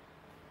go.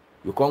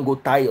 You can't go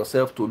tie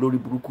yourself to Lori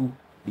Buruku.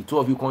 The two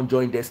of you can't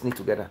join destiny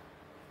together.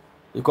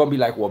 You can't be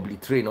like wobbly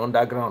train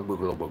underground.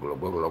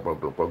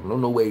 No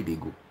know where they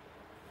go.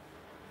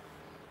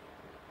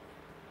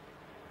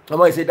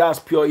 Somebody say that's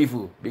pure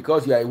evil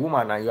because you are a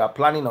woman and you are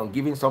planning on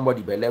giving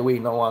somebody belle where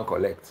no one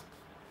collect.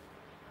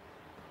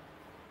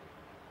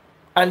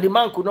 And the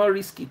man could not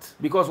risk it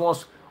because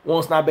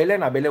once na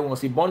belle,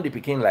 once he born the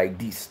pikin like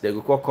this, they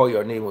go call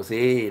your name and say,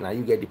 hey, now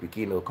you get the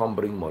pikin, or come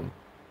bring money.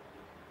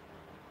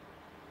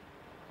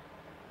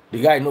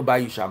 The guy no buy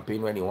you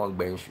champagne when he won't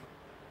bench you.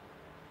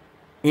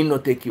 He no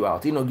take you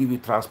out. He no give you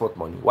transport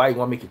money. Why you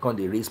want make you come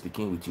they raise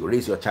pikin with you?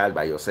 Raise your child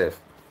by yourself.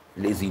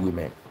 Lazy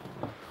women.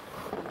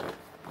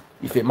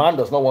 If a man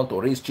does not want to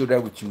raise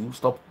children with you,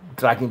 stop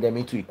dragging them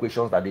into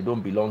equations that they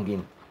don't belong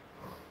in.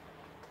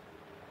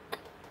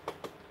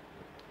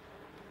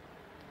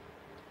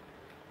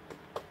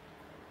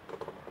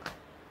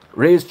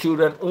 Raise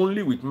children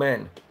only with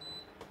men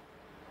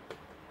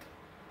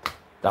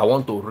that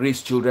want to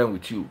raise children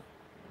with you.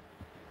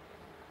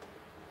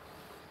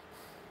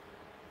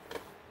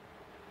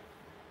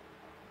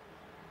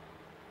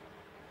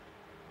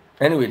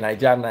 Anyway,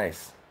 Nigeria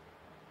nice.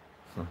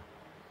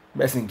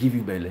 Person give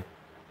you belly.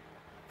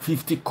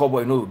 50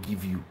 kobo, no, will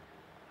give you.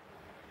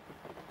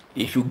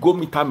 If you go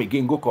meet him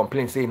again, go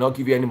complain, say, not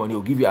give you any money,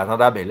 he'll give you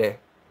another belly.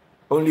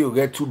 Only you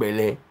get 2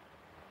 belly.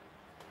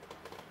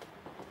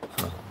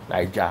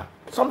 Nigeria.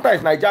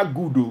 Sometimes Nigeria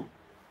good though.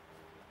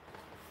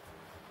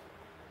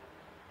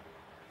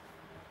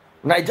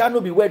 Nigeria no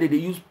be where they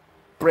use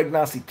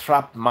pregnancy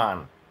trap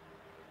man.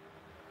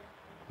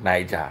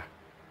 Nigeria.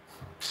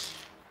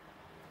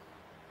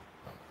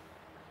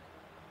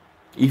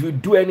 If you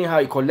do anyhow,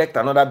 you collect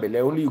another belly,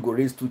 only you go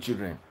raise 2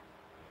 children.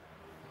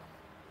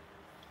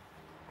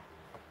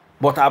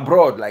 But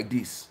abroad like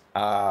this,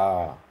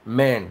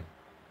 men,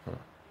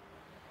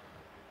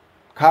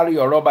 carry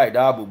your rubber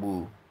da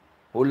boo,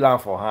 hold on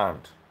for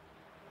hand.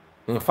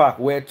 In fact,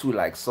 wear 2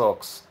 like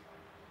socks.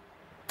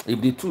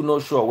 If the 2 no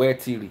sure, wear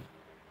 3.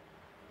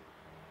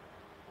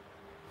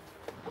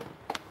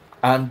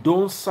 And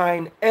don't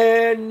sign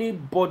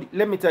anybody.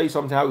 Let me tell you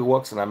something how it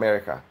works in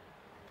America.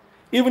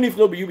 Even if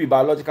nobody you be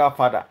biological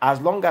father,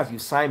 as long as you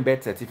sign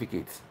birth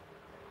certificate,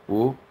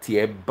 oh,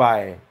 tie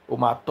buy,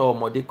 mato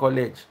mode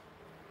college.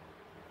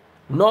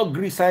 No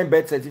agree sign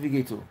birth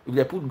certificate. Oh. If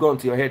they put gun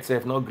to your head,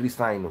 self, no agree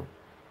sign. Oh.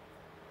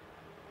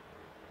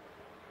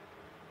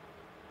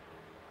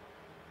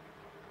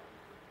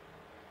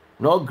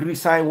 No agree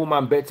sign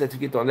woman birth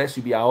certificate unless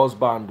you be a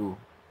husband. Oh.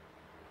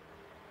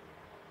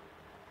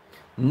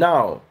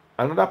 Now,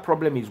 another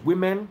problem is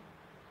women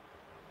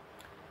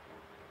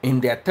in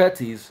their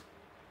 30s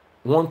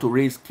want to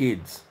raise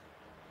kids,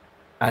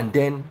 and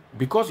then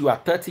because you are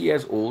 30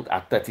 years old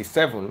at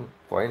 37,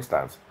 for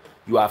instance,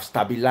 you have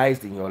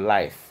stabilized in your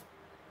life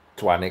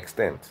to an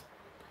extent.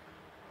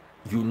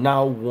 You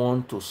now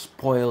want to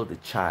spoil the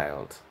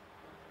child.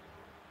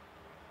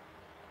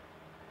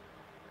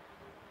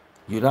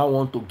 You now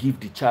want to give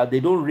the child.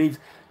 They don't raise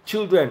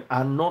children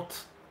are not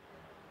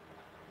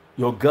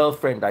your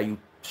girlfriend that you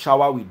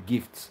shower with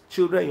gifts.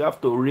 Children you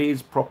have to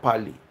raise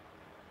properly.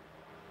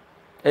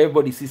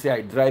 Everybody see say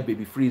I drive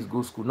baby freeze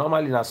go school.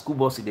 Normally na school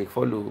bus they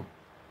follow.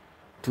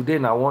 Today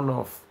na one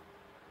off.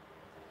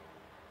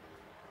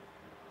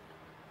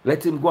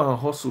 Let him go and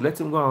hustle. Let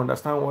him go and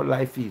understand what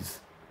life is.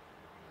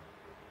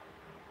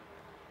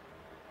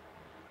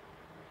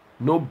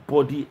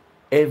 Nobody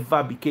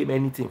ever became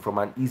anything from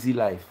an easy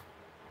life.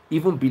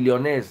 Even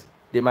billionaires,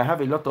 they might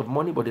have a lot of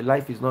money, but the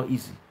life is not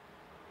easy.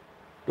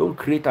 Don't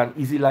create an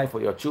easy life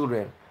for your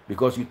children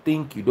because you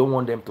think you don't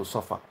want them to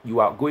suffer. You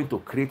are going to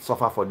create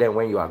suffer for them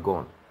when you are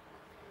gone.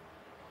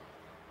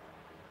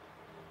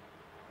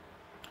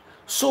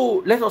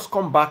 So let us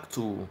come back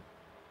to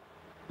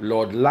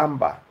Lord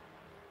Lamba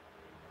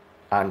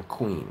and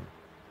Queen.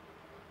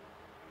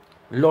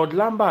 Lord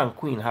Lamba and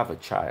Queen have a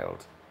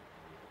child.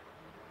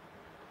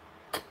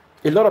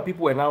 A lot of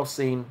people are now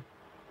saying,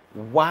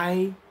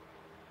 why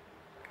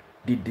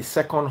did the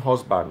second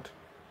husband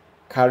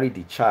carry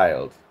the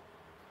child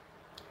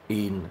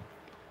in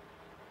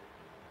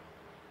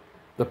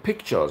the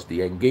pictures,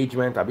 the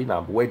engagement,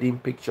 wedding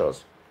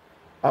pictures?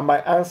 And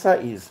my answer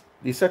is,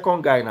 the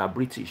second guy now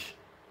British.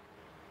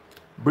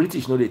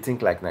 British know they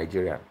think like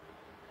Nigerian.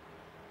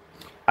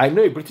 I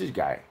know a British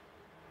guy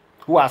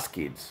who has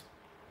kids,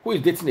 who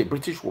is dating a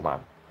British woman,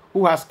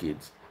 who has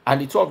kids,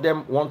 and the two of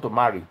them want to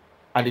marry,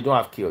 and they don't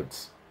have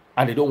kids,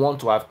 and they don't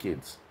want to have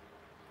kids.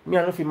 Me,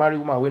 I know if you marry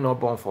woman, we're not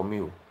born for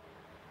me.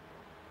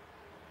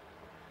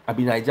 I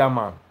be Nigerian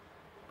man.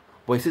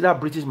 But you see that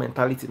British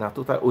mentality, na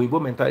total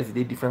Oyibo mentality,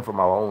 they different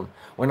from our own.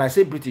 When I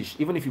say British,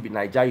 even if you be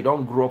Nigeria, you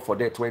don't grow up for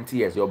there 20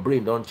 years, your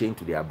brain don't change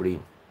to their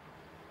brain.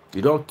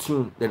 They don't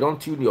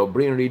tune your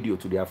brain radio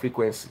to their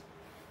frequency.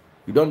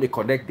 You don't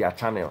connect their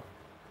channel.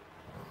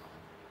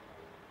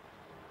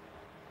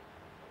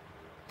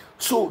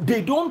 So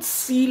they don't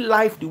see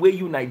life the way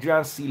you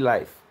Nigerians see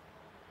life.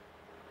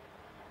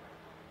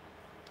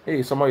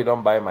 Hey, somebody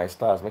don't buy my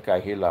stars, make I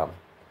hail them.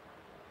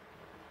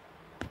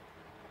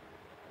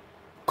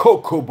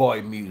 Cocoa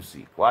Boy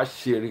music. What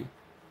sherry?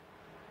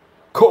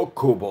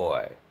 Cocoa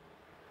Boy.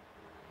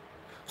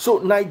 So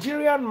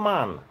Nigerian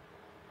man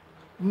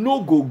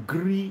no go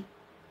gree.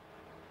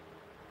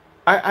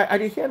 I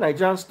hear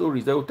Nigerian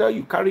stories. They will tell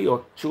you, carry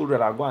your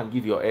children and go and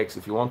give your ex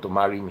if you want to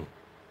marry me.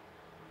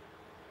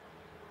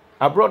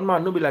 Abroad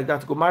man no be like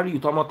that. Go marry you,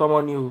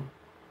 tomo new.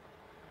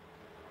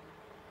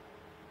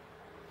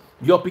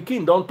 Your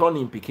pikin don't turn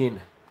in pikin.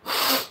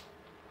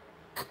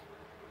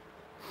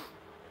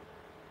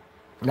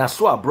 Now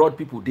so abroad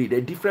people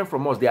they're different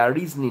from us. Their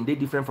reasoning, they're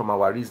different from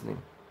our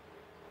reasoning.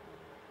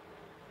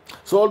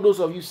 So all those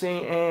of you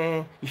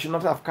saying, you should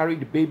not have carried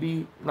the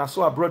baby. Now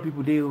so abroad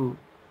people they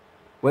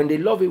when they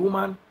love a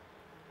woman,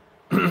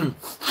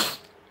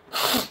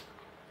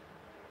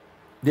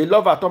 they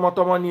love her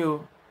tomo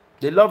new.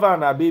 They love her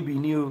and her baby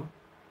new.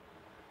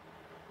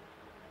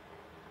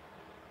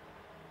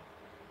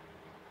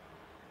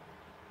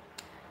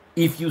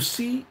 If you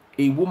see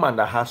a woman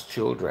that has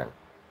children,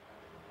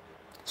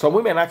 some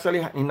women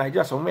actually in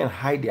Nigeria, some women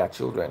hide their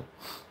children.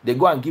 They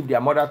go and give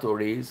their mother to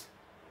raise,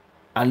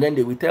 and then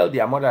they will tell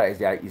their mother is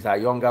her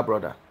younger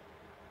brother.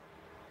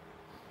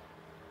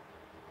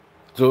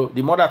 So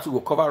the mother too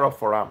will cover up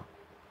for him.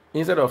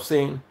 Instead of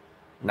saying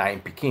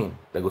 9 pikin,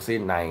 they go say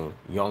 9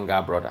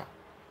 younger brother.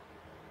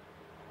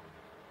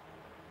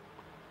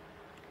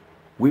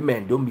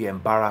 Women, don't be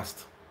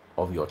embarrassed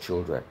of your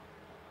children.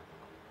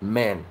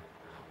 Men,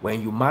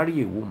 when you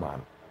marry a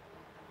woman,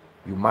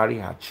 you marry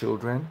her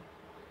children,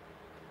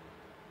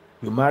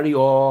 you marry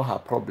all her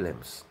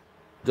problems,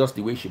 just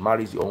the way she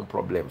marries your own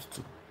problems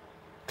too.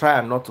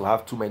 Try not to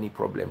have too many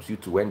problems, you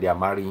two, when they are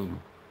marrying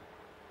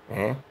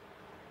you.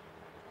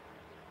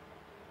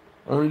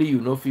 Only you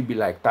know if you be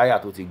like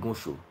tired with a gun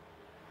show.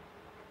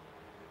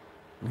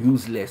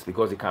 Useless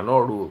because they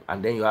cannot roll,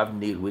 and then you have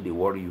nail where they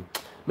worry you.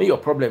 May your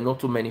problem not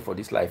too many for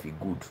this life is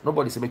good.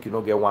 Nobody say make you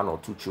not get 1 or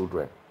 2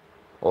 children,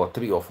 or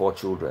 3 or 4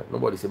 children.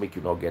 Nobody say make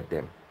you not get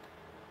them.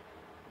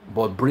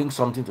 But bring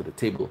something to the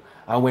table.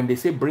 And when they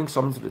say bring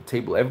something to the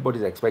table,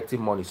 everybody's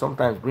expecting money.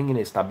 Sometimes bringing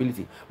a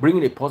stability,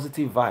 bringing a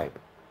positive vibe.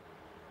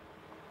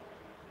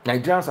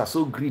 Nigerians are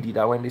so greedy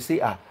that when they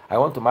say, I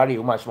want to marry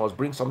a woman, she must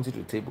bring something to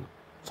the table.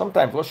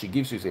 Sometimes what she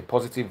gives you is a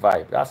positive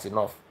vibe. That's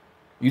enough.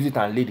 Use it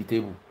and lay the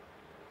table.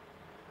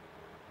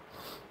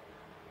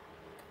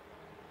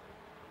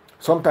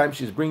 Sometimes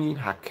she's bringing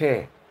her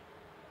care.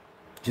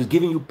 She's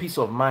giving you peace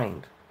of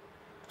mind.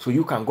 So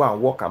you can go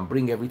and work and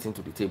bring everything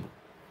to the table.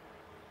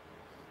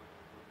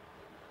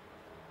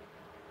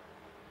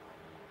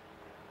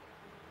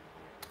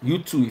 You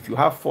too, if you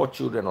have 4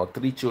 children or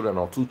 3 children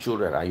or 2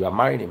 children and you are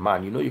marrying a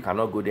man, you know you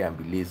cannot go there and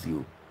be lazy.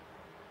 You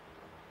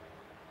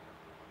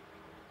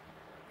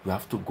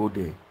have to go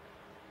there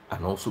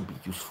and also be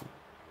useful.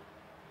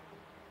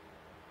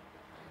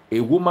 A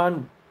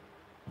woman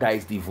that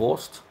is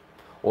divorced,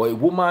 or a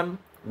woman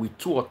with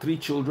 2 or 3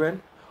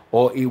 children,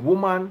 or a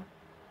woman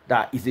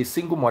that is a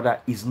single mother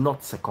is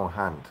not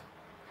second-hand.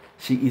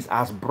 She is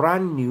as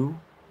brand new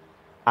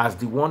as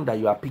the one that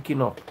you are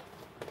picking up.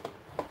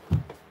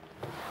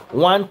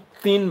 One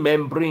thin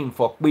membrane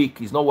for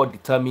quick is not what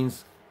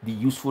determines the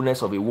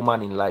usefulness of a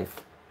woman in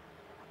life.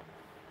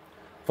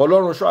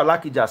 Folorunso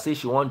Alakija say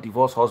she want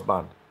divorce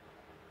husband.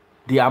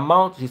 The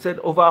amount, she said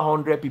over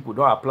 100 people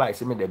don't apply,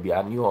 say there be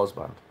a new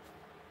husband.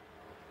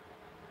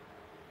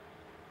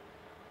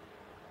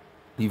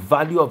 The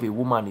value of a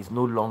woman is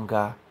no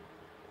longer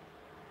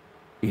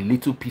a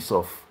little piece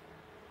of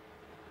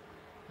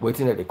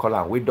waiting that they call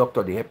her. Wait,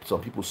 doctor, they help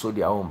some people sew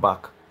their own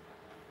back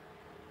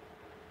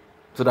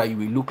so that you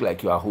will look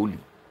like you are holy.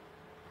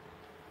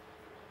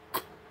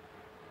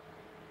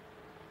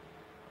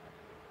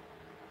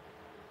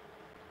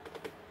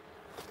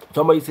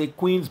 Somebody say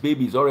Queen's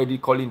baby is already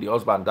calling the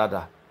husband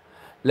dada.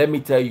 Let me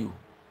tell you,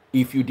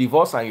 if you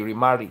divorce and you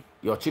remarry,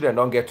 your children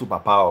don't get to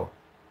papa.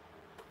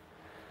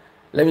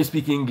 Let me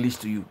speak English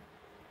to you.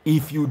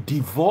 If you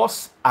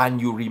divorce and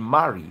you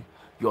remarry,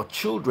 your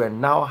children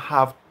now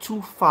have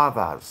two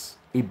fathers,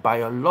 a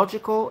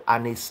biological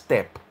and a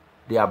step.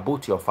 They are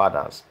both your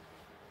fathers.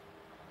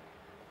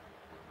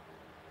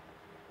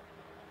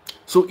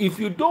 So if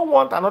you don't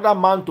want another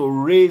man to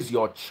raise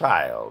your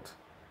child,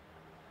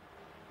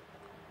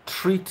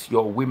 treat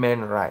your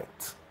women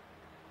right.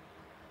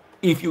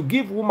 If you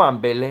give woman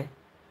belle,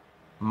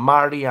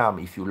 marry am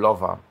if you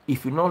love am.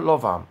 If you don't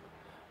love am,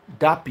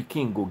 that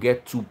pikin go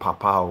get two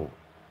papa.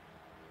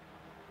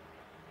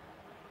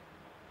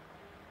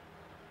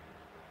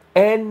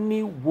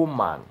 Any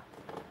woman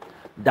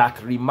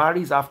that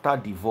remarries after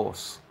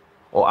divorce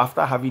or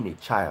after having a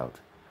child,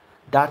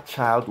 that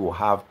child will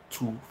have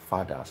two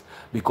fathers,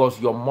 because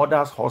your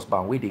mother's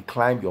husband, where they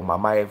climb your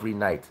mama every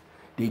night,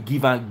 they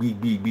give am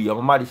big. Your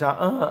mama they say,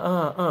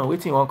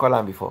 wetin you wan call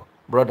am before?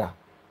 Brother,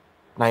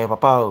 na your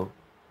papa.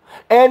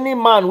 Any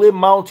man will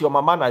mount your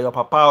mama na your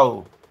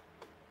papa.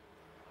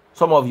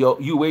 Some of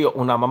you where your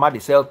una mama they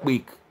sell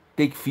quick,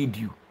 take feed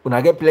you.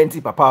 Una get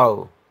plenty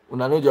papa.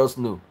 Una no just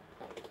know.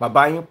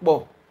 Baba yin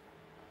po.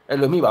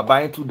 Elomi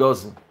baba yin 2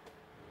 dozen.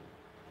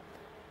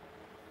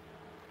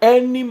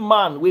 Any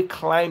man will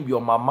climb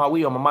your mama,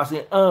 where your mama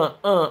say,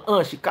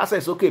 she can't say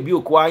it's okay, be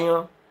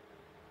quiet.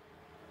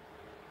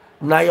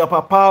 Na your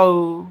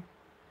papa.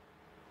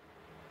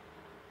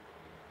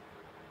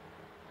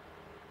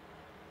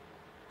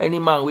 Any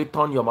man will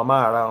turn your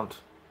mama around,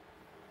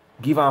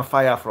 give her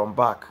fire from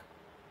back,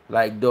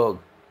 like dog.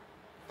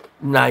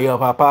 Na your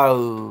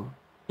papa.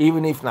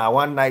 Even if na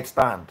one night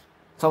stand.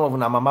 Some of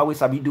una mama will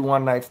sabi do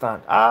one night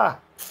stand.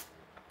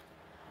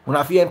 When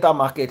I enter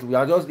market, we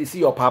are just they see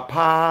your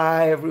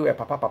papa everywhere.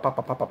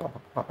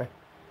 Papa.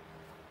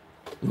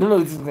 You don't know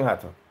this thing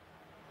happen.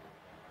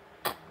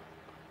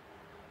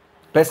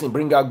 Person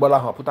bring out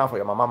bola and put on for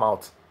your mama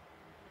mouth.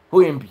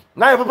 Who him be?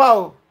 Now your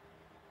papa.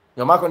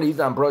 Your mama gonna use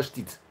and brush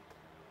teeth.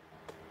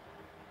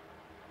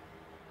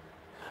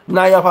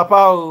 Now your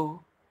papa.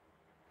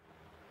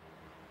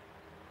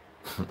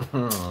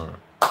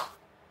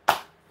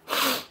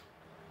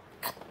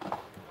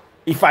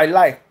 If I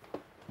lie,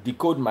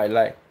 decode my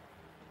lie.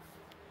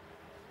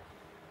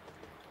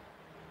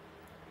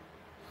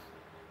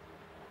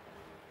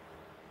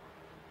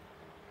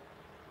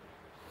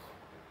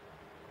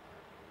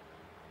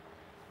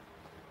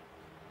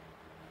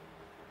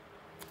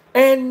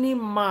 Any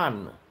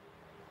man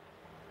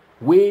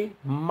will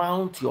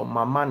mount your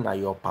mama na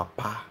your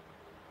papa.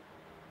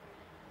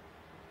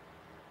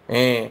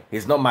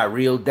 He's not my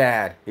real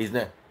dad. He's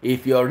not.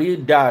 If your real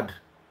dad,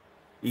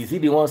 is he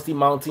the one still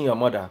mounting your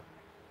mother?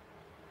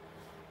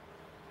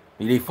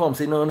 They form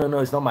say no,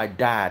 it's not my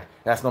dad.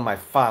 That's not my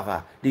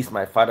father. This is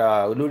my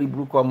father.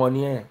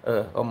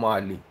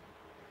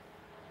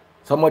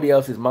 Somebody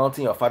else is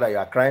mounting your father. You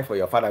are crying for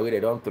your father where they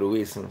don't throw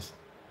away sins.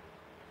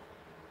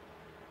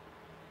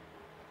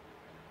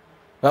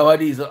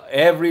 Somebody is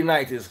every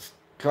night is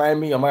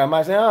climbing your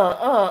mother,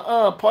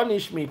 saying,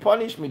 punish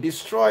me,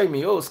 destroy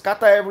me,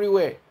 scatter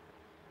everywhere.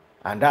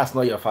 And that's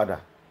not your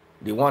father.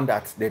 The one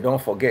that they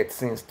don't forget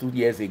since 2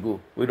 years ago.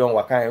 We don't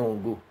work out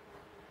and go.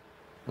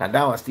 Now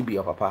that one still be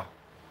your papa.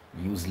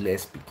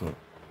 Useless speaking.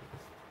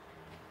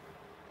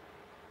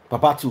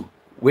 Papa too,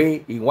 where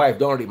his wife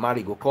don't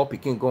remarry, go call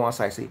Pikin, go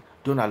outside, say,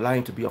 don't allow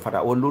him to be your father.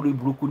 Oh, Lori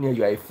Brukunia,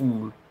 you are a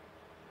fool.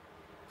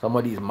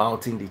 Somebody is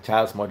mounting the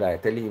child's mother,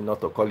 telling him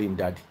not to call him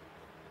daddy.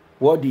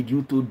 What did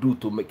you two do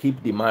to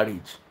keep the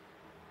marriage?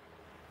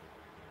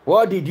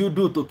 What did you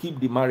do to keep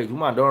the marriage?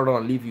 Woman don't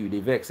run, leave you. They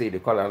vex, say they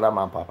call another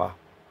man papa.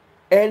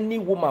 Any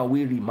woman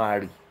will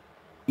remarry.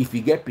 If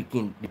you get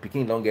Pikin, the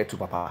Pikin don't get 2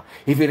 papa.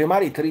 If you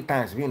remarry 3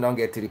 times, you don't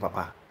get 3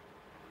 papa.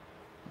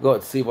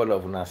 God save all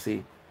of una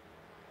say.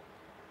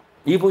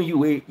 Even you,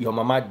 way your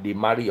mama, they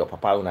marry your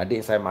papa when they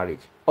inside marriage.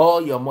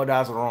 All your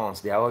mother's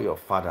runs, they are all your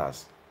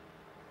fathers.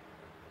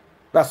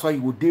 That's why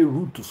you would be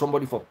rude to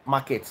somebody for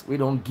markets. We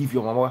don't give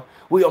your mama.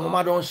 Where your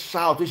mama don't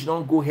shout, where she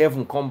don't go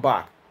heaven, come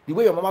back. The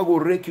way your mama go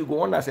rake you,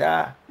 go on and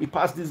say, he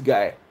passed this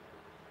guy.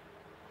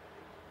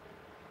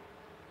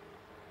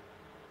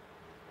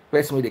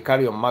 Person when they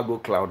carry your mama go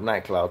cloud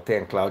 9, cloud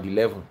 10, cloud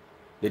 11.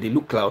 They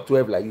look cloud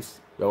 12 like this.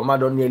 Your mama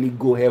don't nearly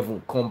go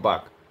heaven, come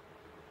back.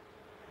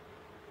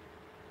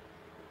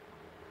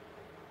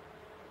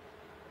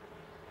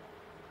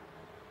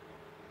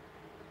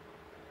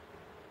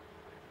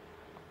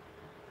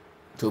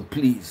 So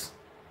please,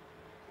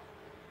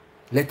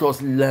 Let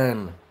us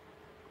learn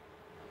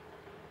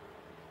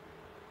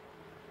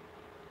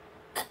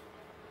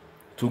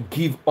to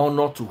give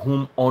honor to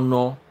whom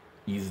honor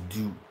is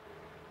due.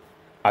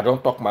 I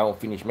don't talk my own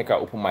finish. Make I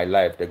open my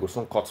life. They go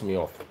soon cut me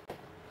off.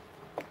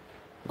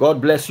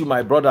 God bless you,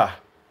 my brother.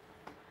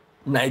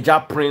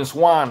 Niger Prince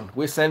 1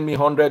 will send me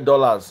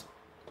 $100.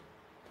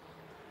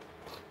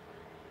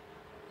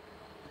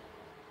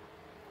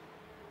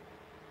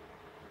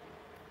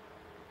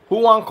 Who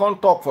want come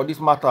talk for this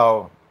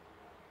matter?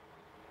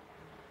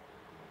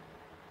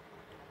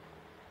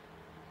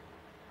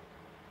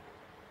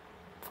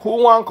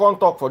 Who want come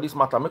talk for this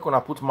matter? Make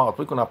una put mouth.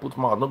 Make una put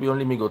mouth. No be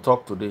only me go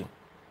talk today.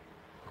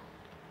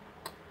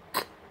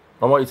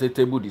 Mama, it's a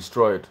table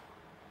destroyed.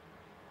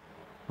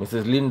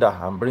 Mrs. Linda,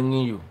 I'm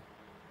bringing you.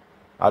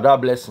 Ada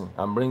Blessing,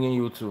 I'm bringing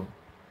you too.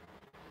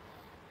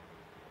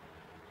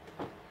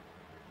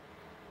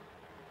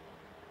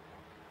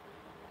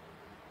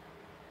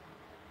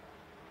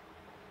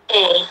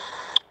 Hey.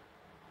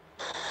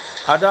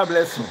 Ada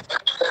Blessing.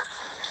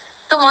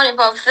 Good morning,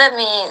 Pops. Let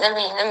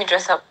me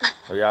dress up.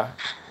 Oh yeah,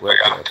 wear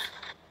clothes.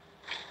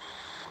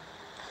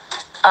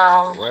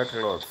 Wear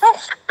clothes.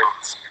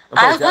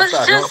 I was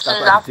just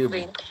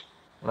laughing.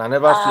 I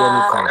never see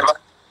anything.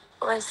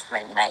 Where's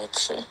my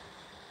nightie?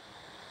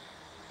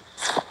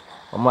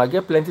 I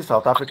get plenty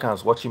South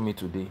Africans watching me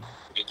today.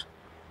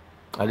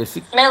 Are they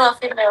sick? Male or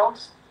female?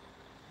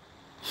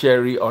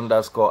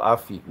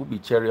 Cherry_Afi. Who be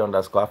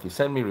Cherry_Afi?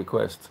 Send me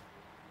request.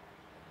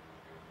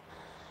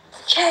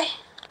 Okay.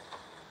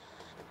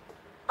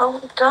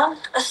 Hold on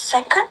a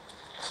second.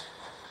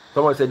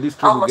 Someone said this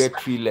tree will get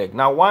 3 legs.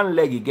 Now 1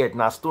 leg you get.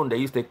 Now stone they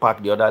used to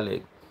pack the other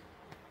leg.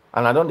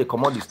 And I don't they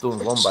come out the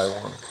stones one by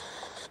one.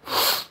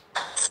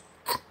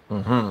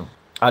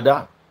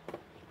 Ada,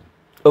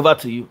 over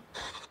to you.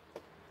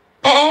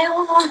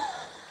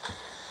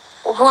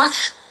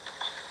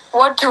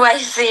 What do I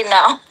say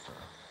now?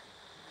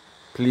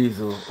 Please,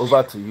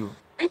 over to you.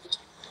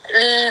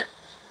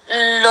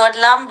 Lord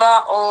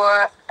Lamba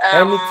or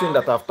anything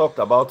that I've talked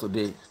about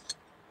today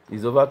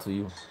is over to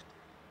you.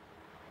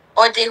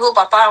 Or the whole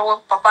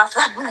Papa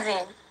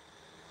something.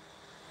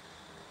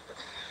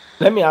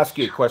 Let me ask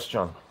you a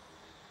question.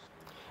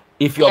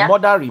 If your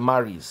mother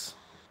remarries.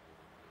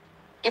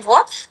 If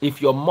what?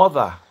 If your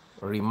mother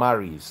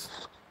remarries.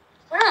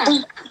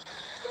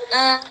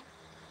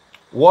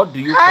 What do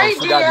you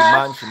consider the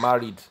man she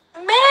married?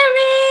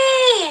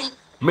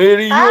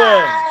 Mary,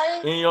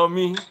 you in your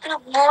me.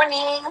 Good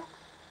morning.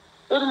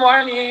 Good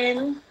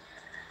morning.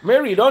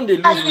 Mary, don't they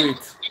lose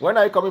weight? When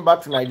are you coming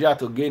back to Nigeria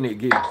to gain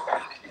again?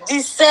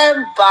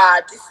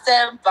 December.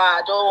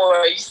 Don't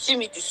worry. You see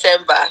me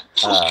December.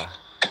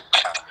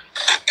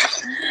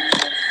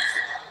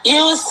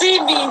 You see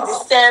me in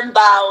December.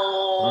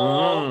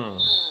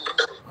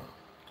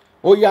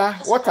 Oh yeah.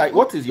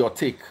 What is your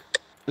take?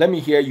 Let me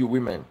hear you,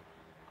 women.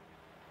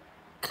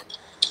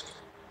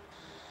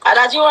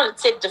 Ada, do you want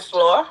to take the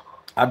floor?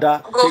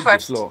 Ada, take the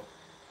floor.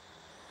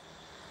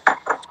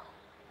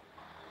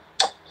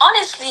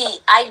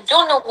 Honestly, I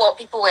don't know what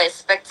people were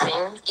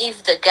expecting.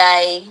 If the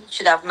guy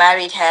should have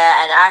married her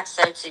and asked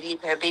her to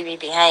leave her baby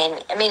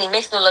behind. I mean, it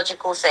makes no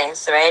logical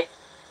sense, right?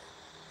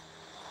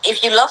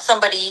 If you love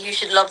somebody, you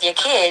should love their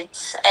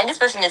kids. And this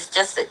person is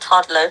just a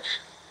toddler.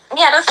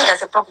 Yeah, I don't think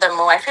that's a problem.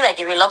 I feel like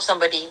if you love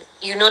somebody,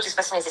 you know this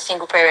person is a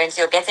single parent,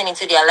 you're getting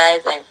into their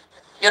lives, and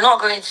you're not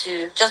going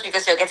to, just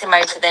because you're getting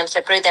married to them,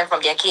 separate them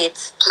from their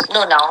kids.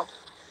 No, now.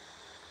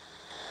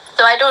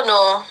 So I don't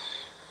know.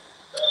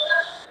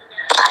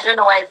 I don't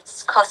know why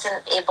it's causing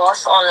a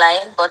boss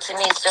online, but to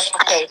me, it's just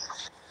okay.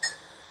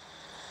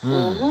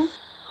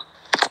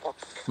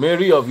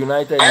 Mary of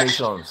United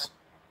Nations,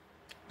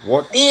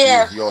 what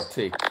is your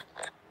take?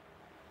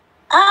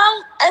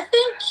 I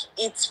think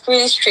it's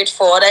pretty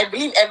straightforward. I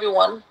believe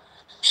everyone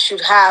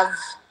should have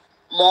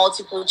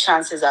multiple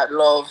chances at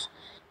love.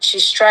 She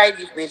tried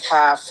it with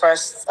her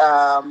first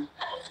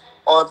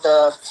or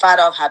the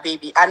father of her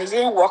baby, and it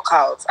didn't work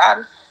out.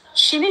 And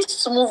she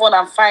needs to move on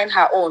and find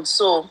her own.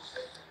 So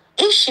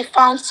if she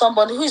found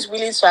somebody who is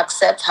willing to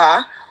accept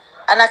her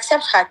and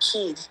accept her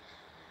kid,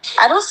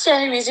 I don't see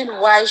any reason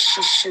why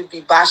she should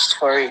be bashed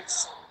for it.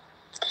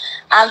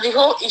 And the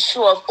whole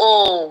issue of,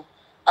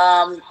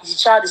 the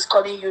child is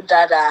calling you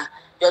dada,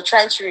 you're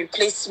trying to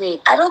replace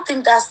me. I don't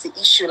think that's the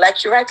issue.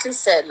 Like you rightly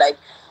said, like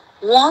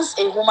once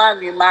a woman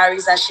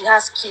remarries and she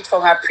has kids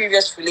from her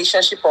previous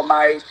relationship or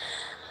marriage,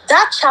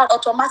 that child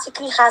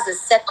automatically has a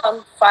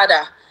second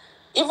father.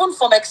 Even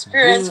from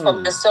experience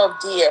from yourself,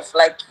 DF,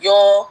 like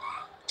your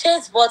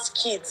taste buds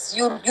kids,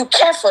 you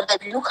care for them,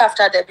 you look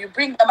after them, you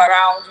bring them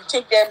around, you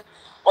take them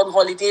on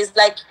holidays.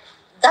 Like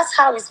that's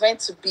how it's meant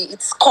to be.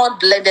 It's called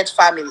blended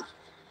family.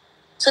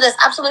 So there's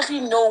absolutely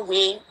no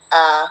way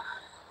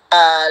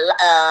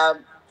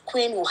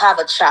Queen will have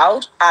a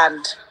child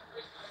and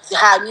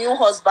her new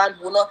husband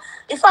will not.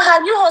 In fact,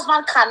 her new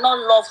husband cannot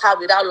love her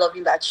without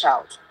loving that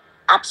child.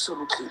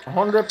 Absolutely.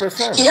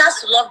 100%. He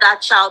has to love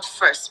that child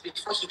first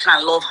before he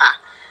can love her.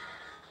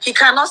 He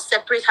cannot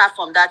separate her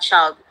from that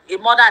child. a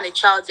mother and a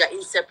child, they are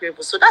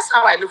inseparable. So that's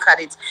how I look at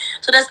it.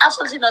 So there's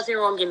absolutely nothing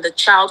wrong in the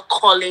child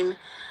calling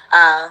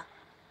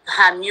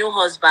her new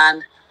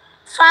husband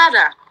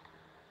father.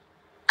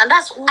 And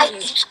that's who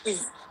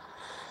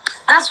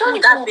that's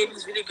who that baby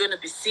is really going to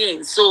be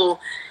seeing. So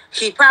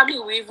he probably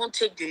will even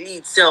take the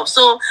lead self.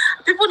 So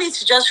people need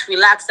to just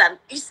relax. And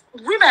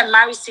women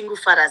marry single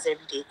fathers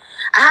every day.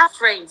 I have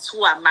friends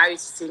who are married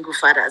to single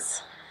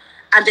fathers,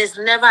 and there's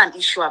never an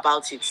issue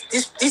about it.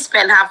 These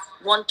men have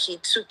 1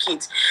 kid, 2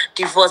 kids,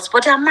 divorced,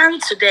 but they're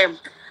married to them,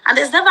 and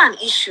there's never an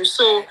issue.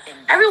 So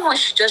everyone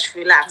should just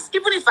relax.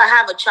 Even if I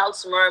have a child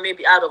tomorrow,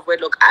 maybe out of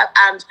wedlock,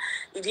 and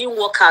it didn't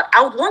work out,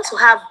 I would want to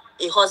have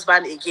a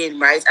husband again,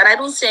 right? And I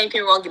don't see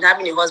anything wrong in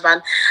having a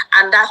husband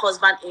and that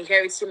husband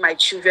inheriting my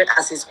children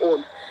as his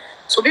own.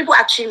 So people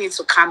actually need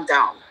to calm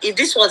down. If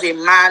this was a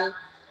man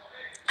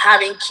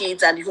having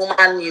kids and the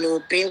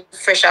woman, being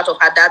fresh out of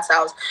her dad's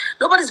house,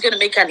 nobody's going to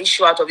make an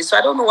issue out of it. So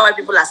I don't know why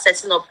people are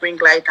setting up ring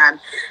light and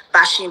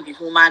bashing the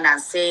woman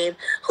and saying,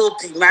 hope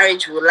the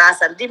marriage will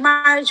last. And the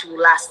marriage will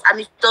last. And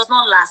if it does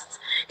not last,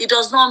 it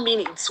does not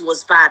mean it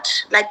was bad.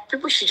 Like,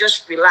 people should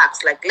just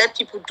relax. Like, let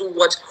people do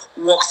what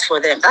works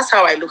for them. That's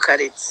how I look at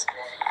it.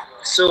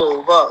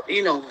 So, but,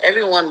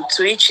 everyone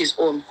to each his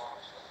own,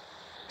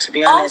 to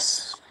be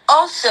honest.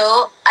 Also,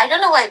 I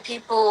don't know why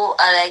people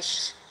are like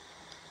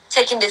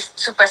taking this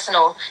too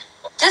personal.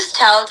 This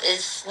child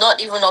is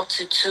not even up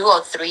to 2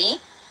 or 3.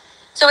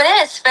 So we're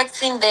not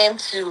expecting them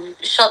to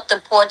shut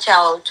the poor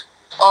child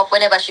up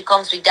whenever she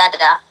comes with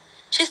dada.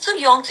 She's too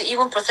young to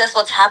even process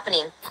what's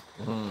happening.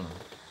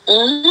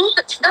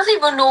 She doesn't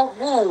even know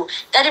who.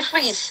 Daddy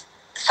Freeze,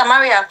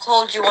 Samaria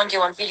called you one day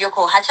on video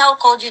call. Her child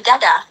called you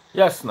dada.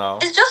 Yes, now.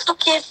 It's just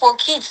okay for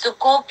kids to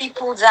call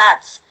people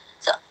that.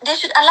 So they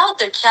should allow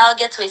the child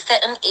get to a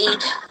certain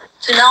age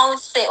to now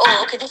say,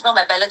 oh, okay, this is not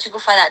my biological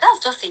father.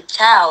 That's just a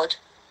child.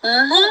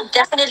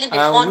 Definitely be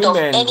fond of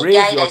any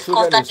guy that's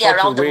constantly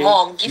around the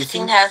mom,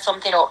 gifting her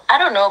something, or I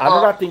don't know.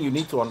 Another thing you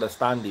need to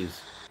understand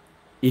is,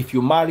 if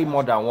you marry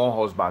more than one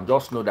husband,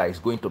 just know that it's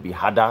going to be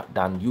harder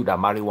than you that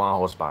marry one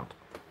husband.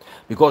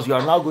 Because you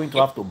are now going to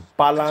have to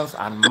balance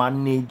and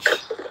manage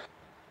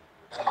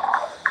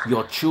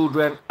your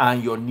children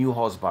and your new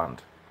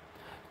husband.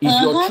 If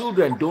your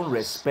children don't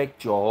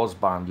respect your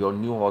husband, your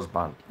new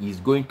husband, is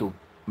going to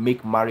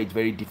make marriage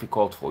very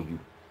difficult for you.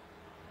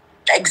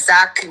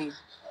 Exactly.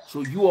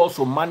 So you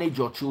also manage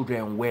your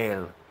children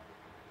well.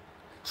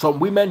 Some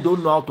women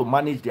don't know how to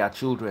manage their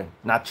children.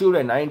 Now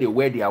children are in the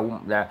wear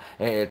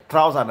their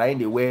trousers, are in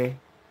the wear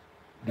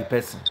the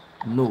person.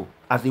 No.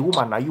 As a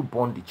woman, now you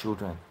born the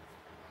children.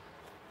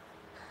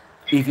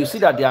 If you see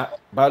that their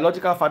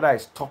biological father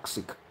is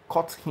toxic,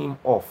 cut him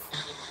off.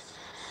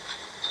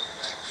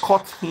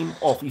 Cut him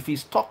off. If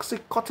he's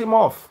toxic, cut him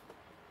off.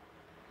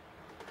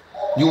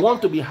 You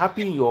want to be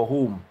happy in your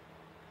home.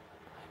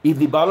 If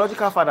the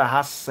biological father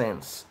has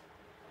sense,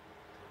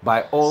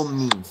 by all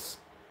means,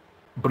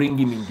 bring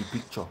him in the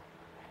picture.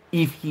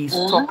 If he's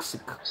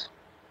toxic,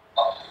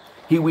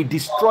 he will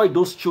destroy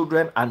those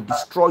children and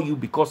destroy you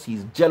because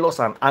he's jealous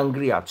and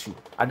angry at you.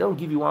 I don't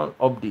give you one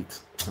update.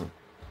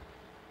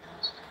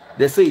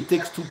 They say it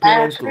takes 2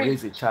 parents to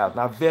raise a child.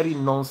 Now, very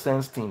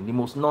nonsense thing. The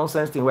most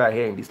nonsense thing we are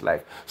here in this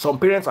life. Some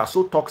parents are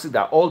so toxic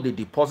that all they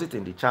deposit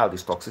in the child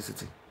is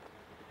toxicity.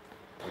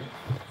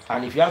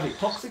 And if you have a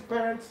toxic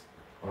parent,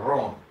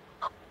 wrong.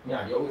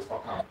 Yeah, they always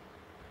fuck out.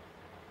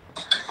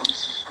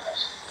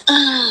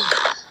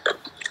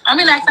 I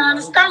mean, I can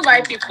understand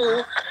why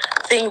people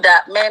think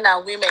that men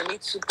and women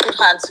need to put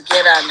hands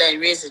together and then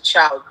raise a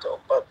child, though.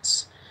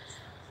 But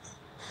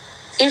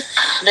if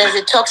there's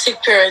a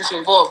toxic parent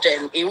involved,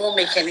 then it won't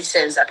make any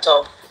sense at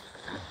all.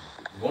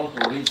 You want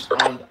to raise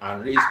hand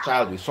and raise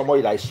child with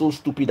somebody that is so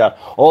stupid that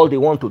all they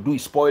want to do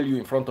is spoil you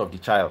in front of the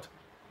child.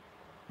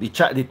 The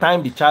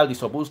time the child is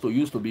supposed to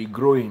use to be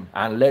growing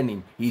and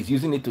learning, he's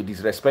using it to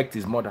disrespect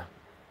his mother.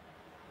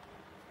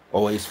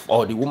 Or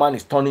the woman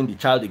is turning the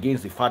child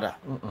against the father.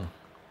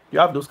 You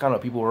have those kind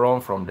of people,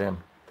 run from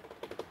them.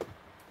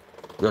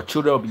 Your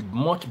children will be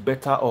much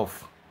better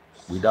off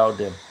without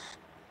them.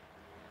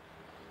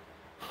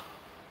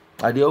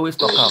 And they always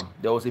talk.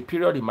 There was a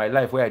period in my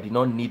life where I did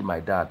not need my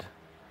dad.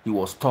 He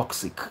was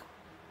toxic.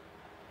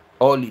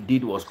 All he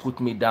did was put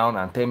me down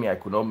and tell me I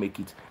could not make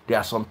it. There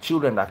are some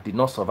children that did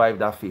not survive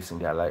that phase in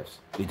their lives.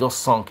 They just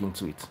sunk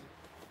into it.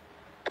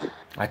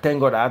 I thank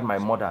God I had my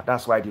mother.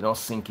 That's why I did not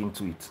sink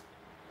into it.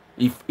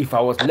 If I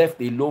was left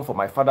alone for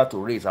my father to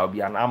raise, I would be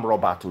an armed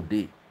robber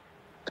today.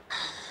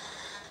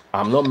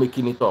 I'm not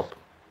making it up.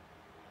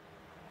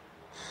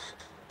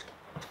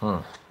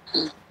 I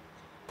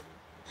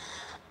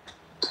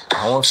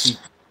want to see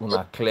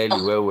Una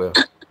clearly well.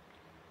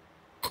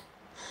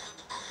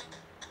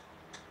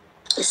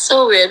 It's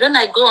so weird. When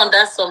I go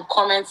under some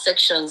comment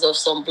sections of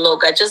some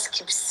blog, I just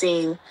keep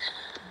seeing,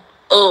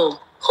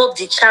 oh, hope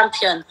the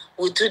champion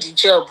will do the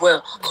job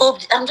well.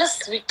 I'm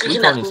just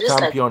looking at just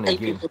champion like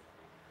again.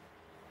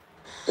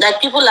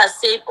 People are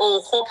saying,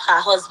 oh, hope her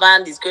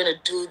husband is going to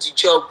do the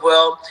job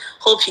well.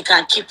 Hope he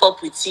can keep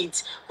up with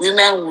it.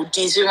 Women will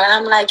this.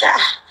 I'm like,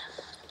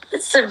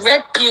 It's a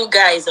red pill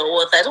guys or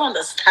what? I don't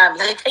understand.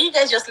 Like, can you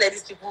guys just let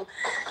these people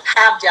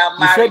have their You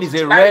marriage? said it's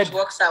a Marriage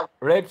works out.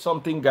 red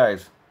something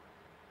guys.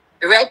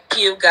 Red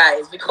pill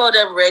guys. We call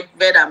them red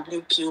and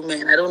blue pill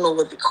men. I don't know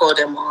what they call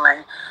them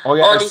online. Oh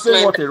yeah, All these explain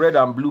men. what a red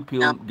and blue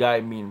pill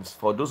guy means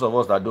for those of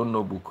us that don't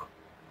know book.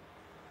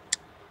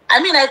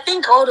 I mean, I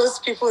think all those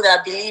people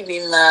that believe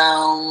in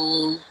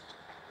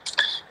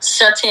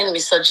certain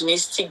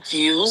misogynistic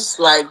views,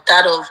 like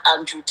that of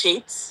Andrew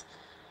Tate.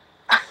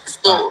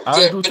 So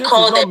Andrew they Tate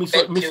call is not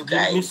them red pill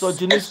guys.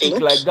 misogynistic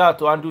like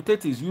that. Andrew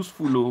Tate is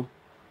useful, oh.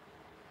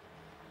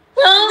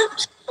 Well,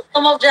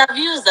 some of their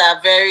views are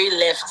very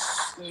left,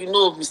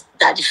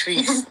 Daddy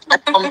Freeze.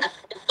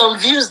 some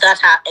views that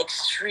are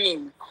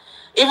extreme.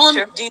 Even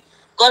the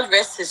God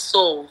rest his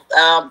soul,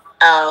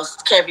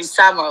 Kevin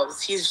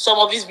Samuels, some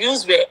of his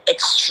views were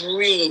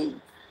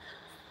extreme.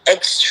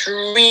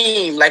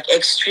 Like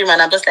extreme.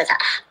 And I'm just like,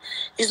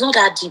 it's not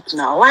that deep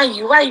now. Why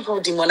you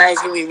even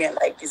demonizing women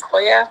like this?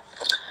 But yeah,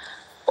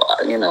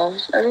 well,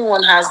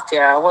 everyone has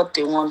their what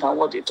they want and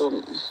what they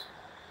don't.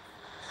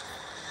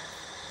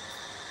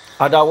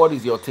 Ada, what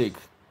is your take?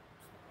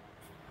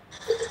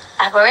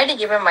 I've already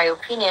given my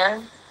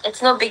opinion.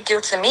 It's no big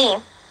deal to me.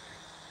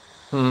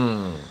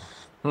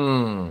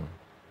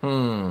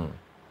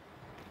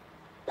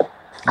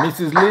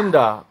 Mrs.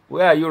 Linda,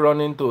 where are you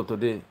running to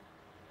today?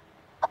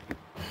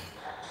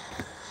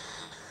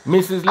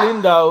 Mrs.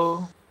 Linda,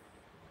 oh.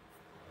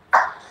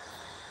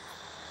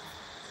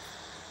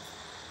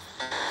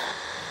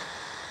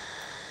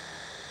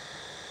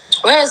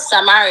 Where is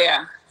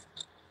Samaria?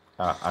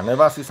 I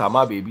never see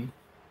Sama, baby.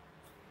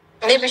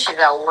 Maybe she's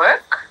at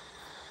work.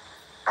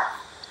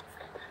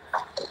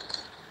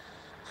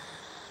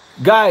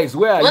 Guys,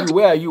 where are you?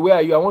 Where are you? Where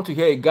are you? I want to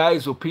hear a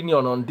guy's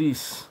opinion on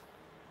this.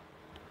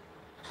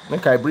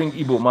 Make I bring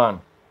Igbo man.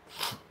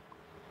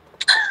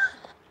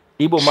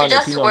 Igbo man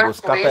opinion will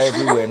scatter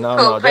everywhere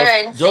now.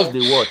 Just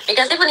the watch.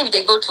 Because even if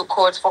they go to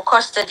court for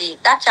custody,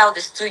 that child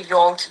is too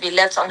young to be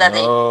left under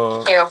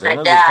the care of my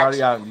dad.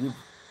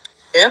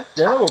 Yeah,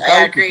 they no go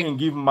carry pikin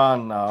give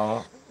man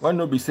now. When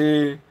no be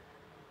say,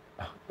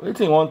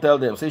 wetin you wan tell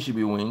them? Say she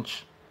be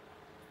winch.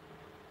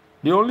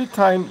 The only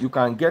time you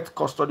can get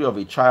custody of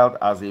a child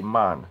as a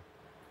man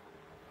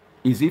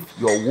is if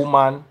your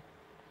woman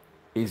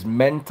is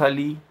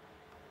mentally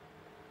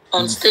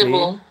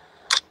unstable insane,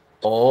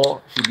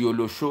 or she be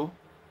olosho,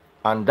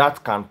 and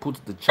that can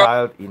put the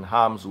child in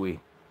harm's way.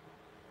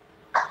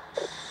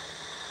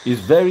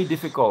 It's very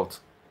difficult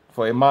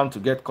for a man to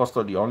get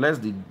custody unless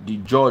the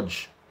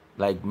judge,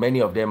 like many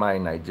of them are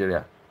in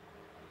Nigeria,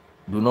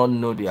 do not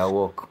know their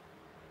work.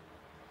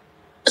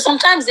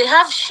 Sometimes they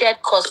have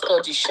shared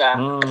custody,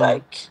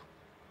 like.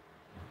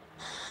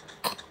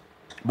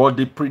 But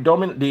the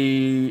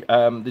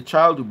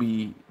child will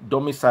be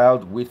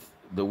domiciled with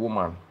the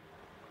woman.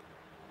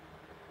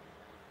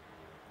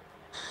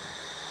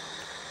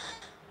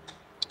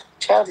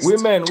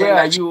 Women, where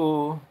are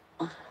you?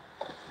 I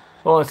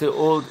want to say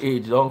old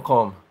age, don't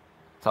come.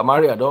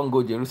 Samaria, don't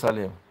go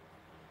Jerusalem.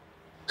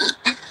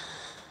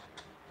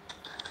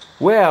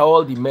 Where are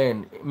all the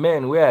men?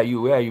 Men, where are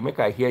you? Where are you? Make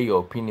I hear your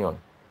opinion.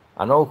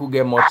 I know who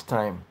get much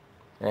time.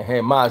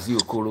 Maazi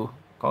Okoro,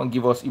 can't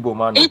give us Igbo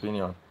man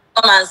opinion.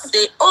 Come and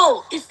say,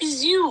 oh, if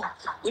it's you,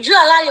 would you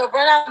allow your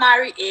brother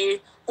marry a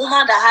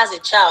woman that has a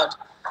child?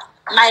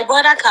 My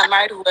brother can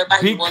marry whoever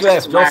he wants to marry.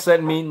 Big Clef just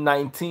sent me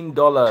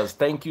 $19.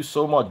 Thank you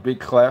so much, Big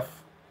Clef.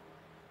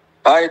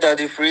 Hi,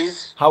 Daddy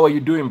Freeze. How are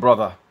you doing,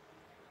 brother?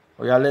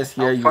 Oh yeah, let's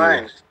hear you.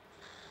 Fine.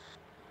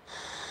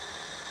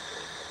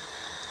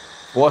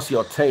 What's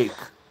your take?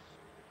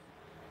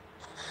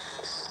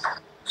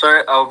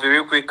 Sorry, I'll be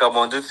real quick. I'm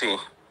on duty.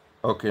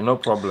 Okay, no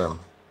problem.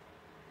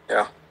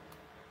 Yeah.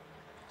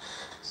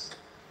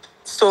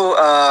 So,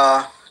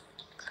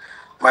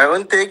 my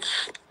own take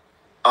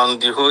on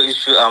the whole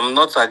issue, I'm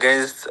not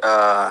against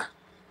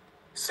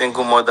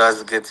single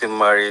mothers getting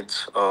married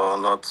or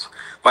not.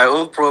 My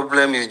own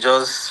problem is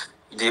just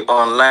the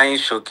online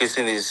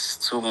showcasing is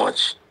too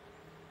much.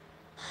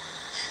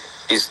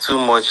 It's too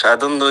much. I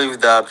don't know if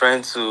they are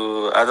trying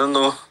to, I don't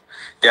know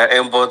their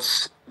aim,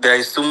 but there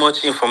is too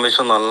much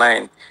information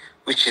online,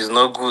 which is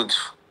not good.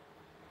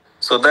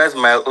 So that's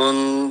my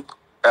own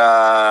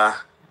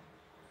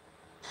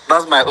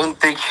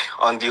take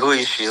on the whole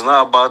issue. It's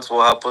not about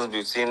what happens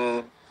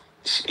between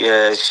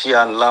she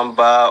and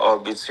Lamba or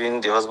between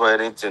the husband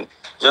or anything.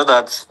 Just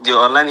that the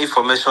online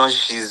information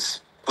she's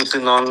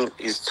putting on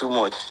is too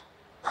much.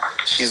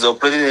 She's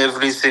uploading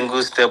every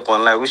single step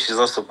online, which is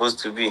not supposed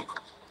to be.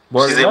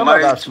 But she's a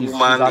married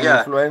woman.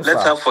 Influencer.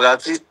 Let's not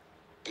forget it.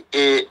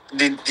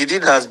 The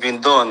deed has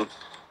been done.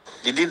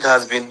 The deed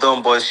has been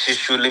done, but she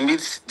should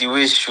limit the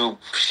way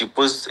she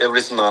posts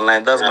everything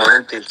online. That's my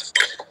own take.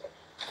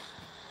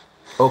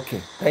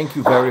 Okay, thank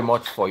you very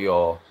much for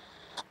your.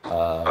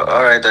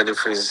 All right, Daddy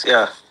Freeze.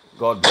 Yeah.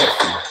 God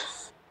bless you.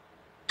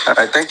 All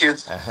right, thank you.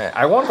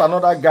 I want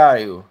another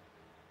guy.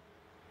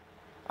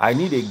 I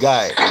need a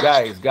guy.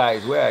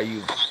 Guys, where are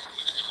you?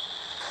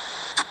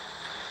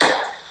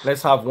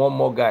 Let's have one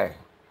more guy.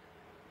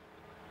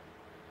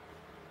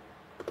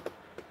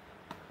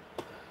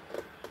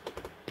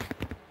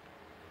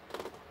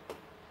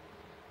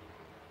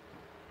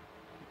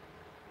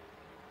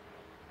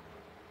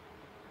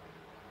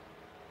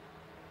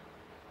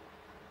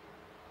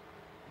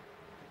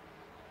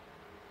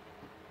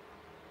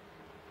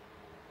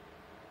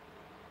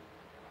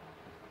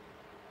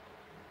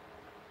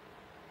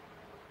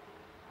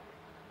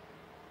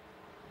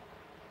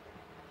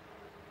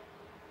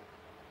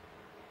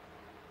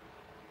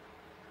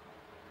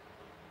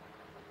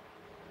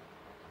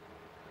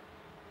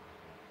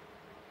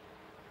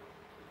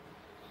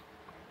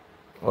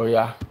 Oh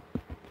yeah.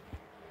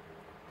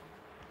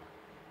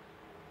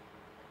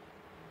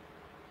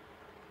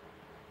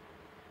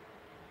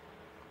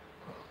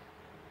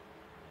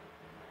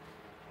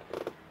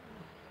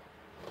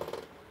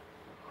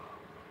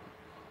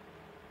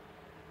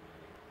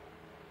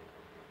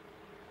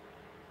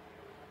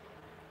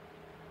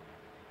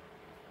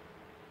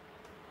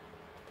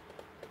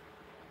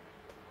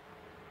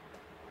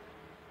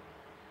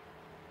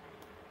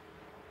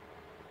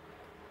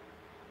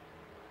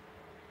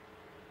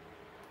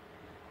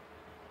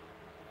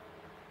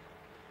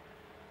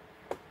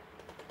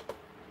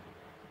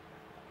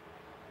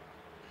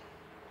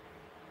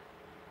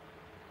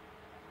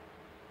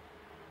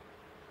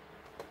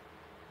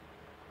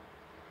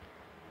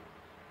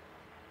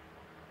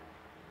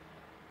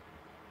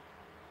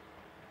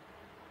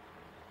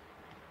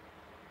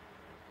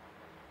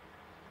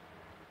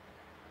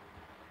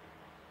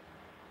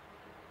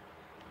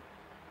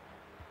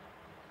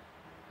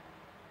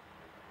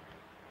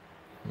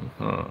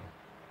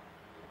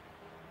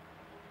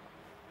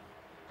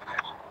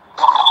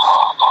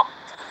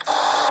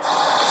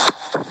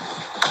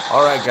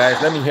 All right, guys,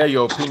 let me hear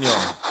your opinion.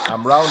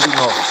 I'm rounding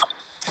off.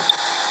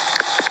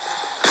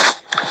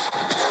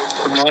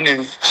 Good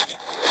morning.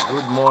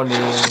 Good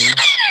morning.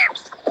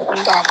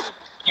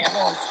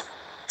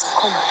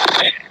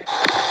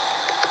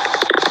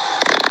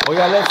 Oh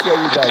yeah, let's hear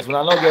you guys. When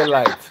I not get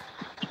light.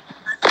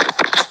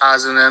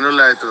 As in, I no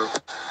light.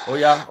 Oh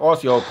yeah,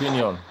 what's your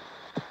opinion?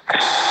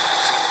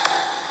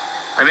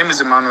 My name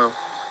is Emmanuel.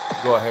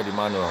 Go ahead,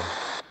 Emmanuel.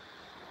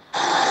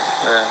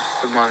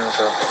 Yeah, good morning,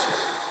 sir.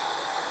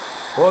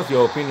 What's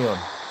your opinion?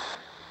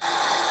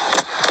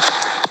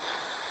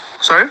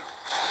 Sorry?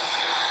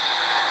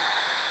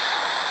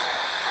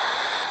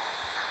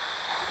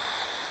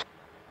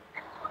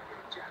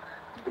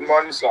 Good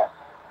morning, sir.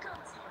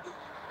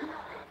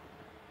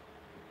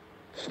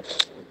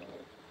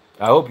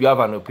 I hope you have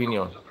an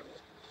opinion.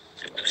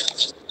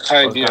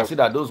 Hi, You can see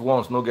that those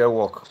ones no get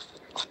work.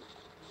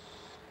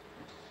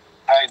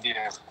 Hi,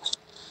 dear.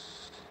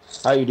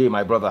 How you doing,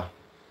 my brother?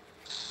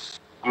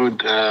 Good.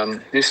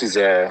 This is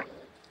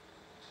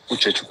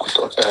Uchechuku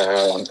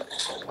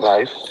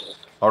live.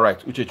 All right,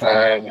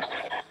 Uchechuku.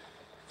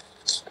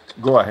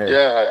 Go ahead.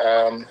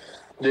 Yeah.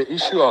 The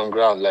issue on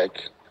ground,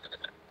 like,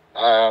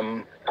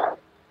 I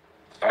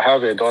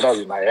have a daughter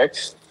with my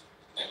ex,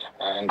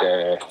 and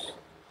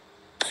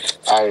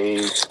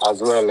I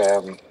as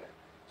well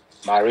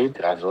married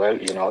as well.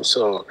 You know,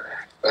 so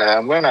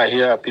when I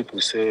hear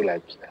people say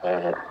like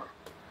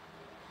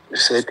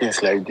say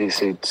things like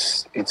this,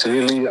 it's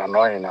really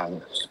annoying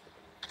and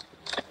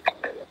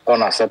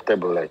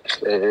unacceptable. Like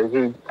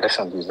every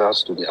person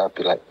deserves to be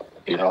happy, like,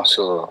 you know.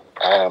 So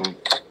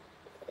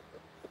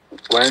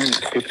when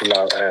people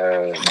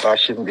are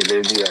bashing the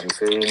lady and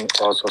saying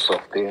all sorts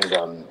of things,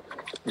 and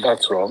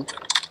that's wrong,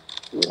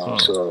 you know.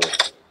 So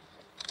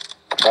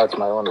that's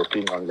my own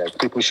opinion. Like,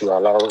 people should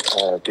allow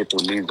people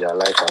live their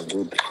life and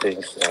do the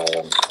things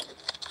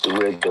the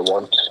way they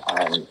want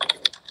and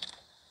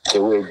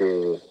the way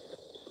they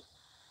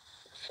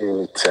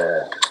feel it's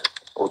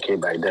okay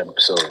by them.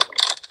 So,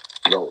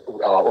 you know,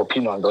 our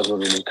opinion doesn't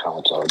really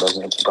count, or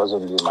doesn't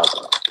really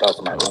matter.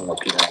 That's my own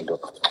opinion,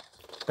 though.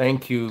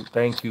 Thank you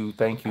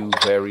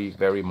very,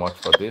 very much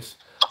for this.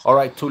 All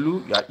right,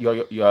 Tolu,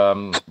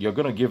 you're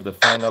gonna give the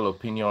final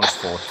opinion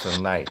for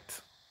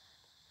tonight.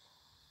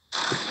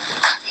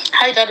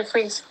 Hi, Daddy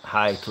Freeze.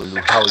 Hi,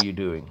 Tolu. How are you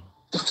doing?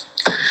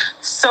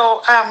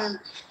 So,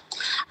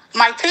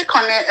 my take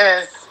on it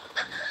is,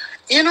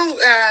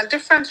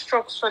 different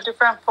strokes for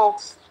different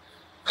folks,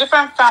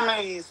 different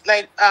families.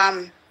 Like,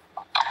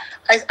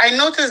 I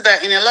noticed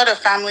that in a lot of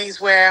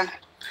families where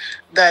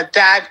the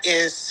dad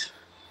is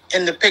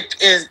in the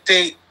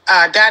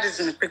dad is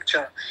in the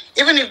picture.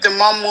 Even if the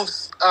mom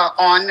moves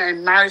on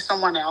and marries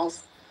someone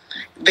else,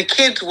 the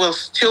kids will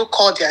still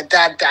call their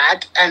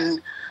dad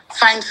and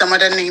find some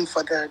other name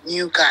for the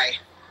new guy.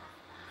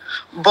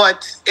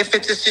 But if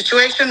it's a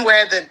situation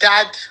where the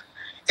dad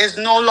is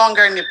no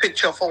longer in the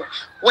picture for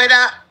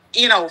whether,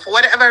 for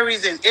whatever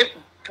reason,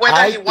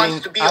 whether he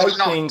wants to be or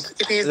not,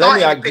 if he's let not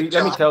me in the agree. picture.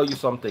 Let me tell you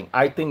something.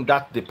 I think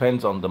that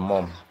depends on the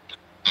mom.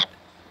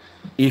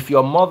 If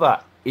your mother,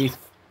 if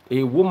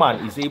a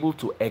woman is able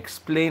to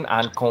explain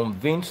and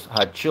convince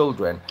her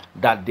children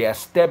that their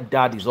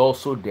stepdad is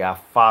also their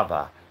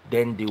father,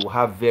 then they will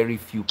have very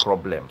few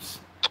problems.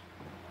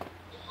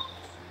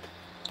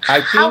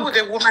 How would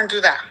a woman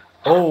do that?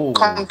 Oh,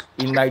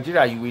 in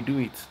Nigeria, you will do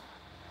it.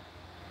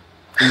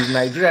 In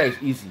Nigeria, it's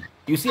easy.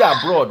 You see,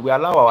 abroad, we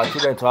allow our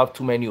children to have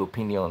too many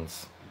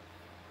opinions.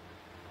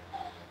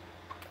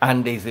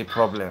 And there's a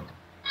problem.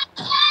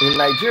 In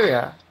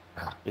Nigeria,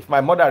 if my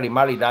mother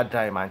remarried that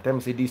time and tell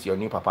me, say, this your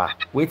new papa,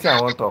 wait till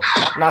I want to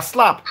talk. Now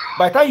slap.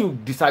 By the time you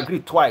disagree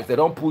twice, they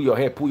don't pull your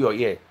hair, pull your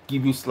ear,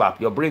 give you slap.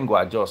 Your brain go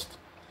adjust.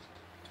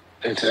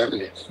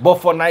 Exactly. But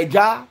for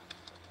Nigeria,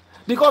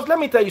 because let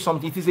me tell you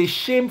something, it is a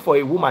shame for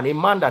a woman, a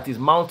man that is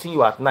mounting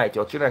you at night,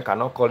 your children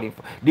cannot call him.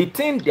 The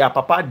thing their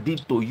papa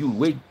did to you,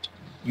 where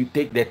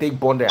they take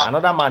bond there,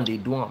 another man they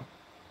do them,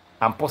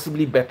 and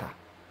possibly better.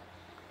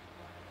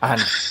 And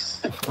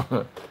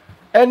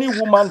any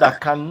woman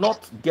that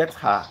cannot get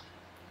her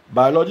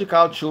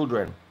biological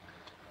children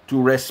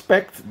to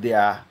respect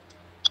their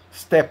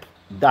step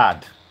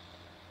dad,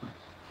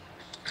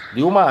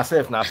 the woman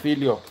herself na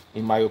failure,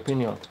 in my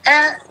opinion.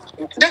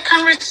 They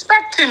can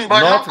respect him,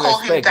 but Not not call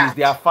him respect, that. is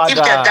their If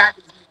their father. dad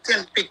is in the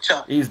same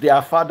picture. Is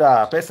their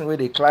father, person where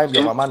they climb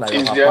your mama and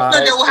your Is papa. their- So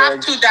they will have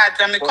two dads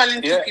and be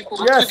calling two Yeah. people,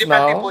 Yes, two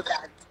different now. people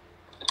dads.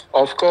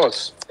 Of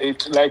course,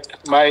 it's like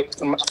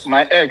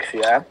my ex,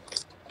 yeah,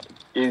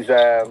 is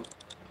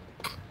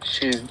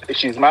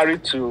she's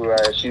married to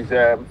she's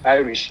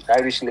Irish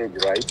lady,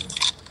 right?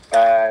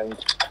 And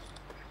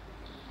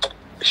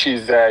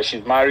she's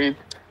married,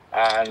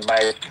 and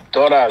my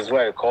daughter as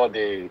well called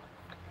the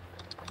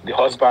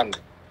husband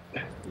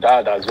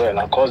dad as well,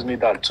 and calls me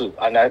dad too,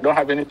 and I don't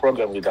have any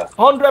problem with that.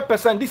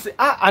 100%. This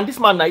and this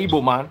man na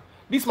Igbo man.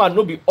 This man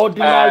no be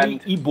ordinary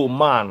And- Igbo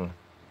man.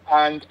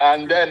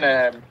 And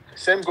then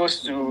same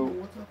goes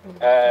to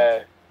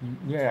the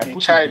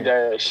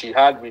child she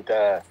had with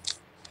the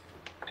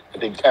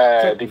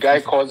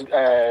guy calls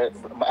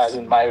as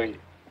in my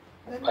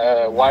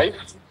wife.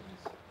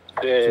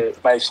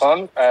 My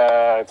son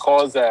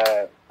calls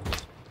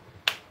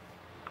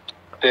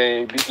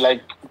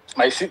like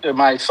my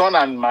son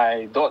and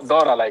my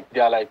daughter, like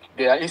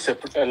they are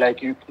inseparable.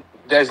 Like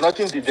there's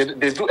nothing.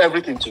 They do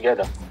everything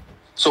together.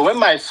 So when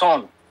my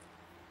son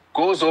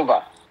goes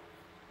over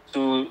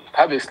to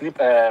have a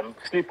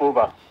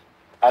sleepover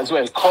as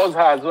well, calls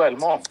her as well,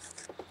 mom.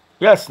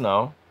 Yes,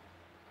 now.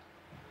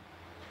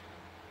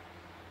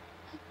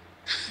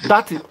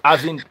 That is,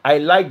 as in, I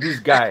like this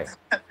guy.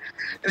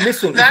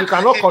 Listen, if you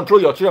cannot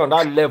control your children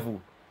on that level,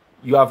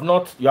 you have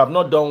not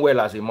done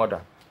well as a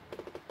mother.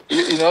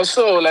 You know,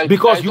 so like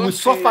because you will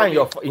suffer in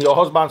your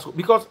husband's.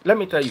 Because let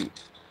me tell you,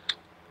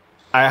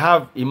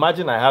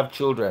 imagine I have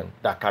children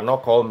that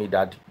cannot call me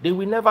daddy. They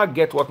will never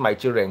get what my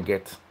children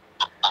get,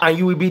 and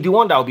you will be the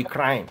one that will be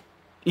crying.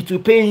 It will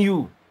pain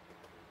you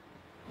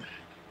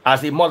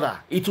as a mother.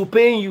 It will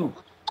pain you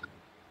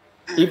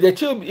if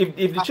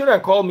the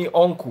children call me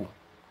uncle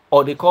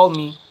or they call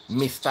me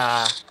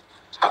Mr.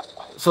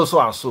 So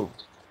and so.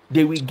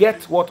 They will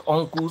get what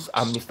uncles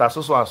and Mr.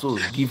 So and so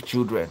give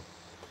children.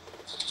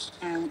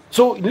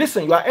 So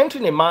listen, you are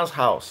entering a man's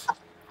house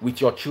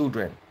with your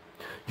children.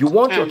 You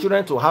want your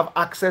children to have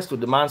access to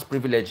the man's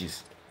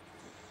privileges,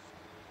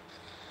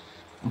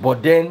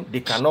 but then they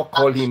cannot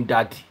call him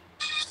daddy.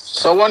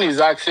 Someone is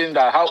asking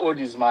that, how old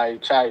is my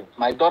child?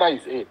 My daughter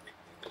is 8.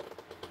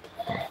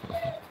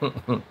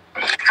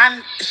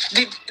 And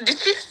did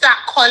she start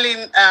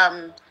calling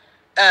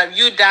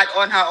you dad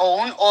on her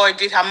own, or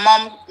did her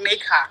mom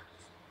make her?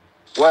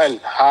 Well,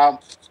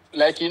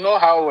 like you know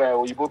how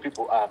Igbo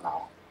people are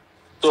now.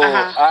 So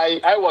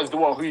I was the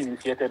one who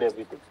initiated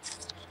everything.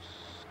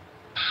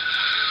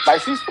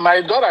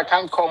 My daughter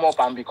can't come up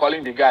and be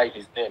calling the guy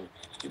his name.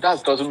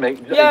 That doesn't make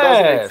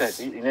sense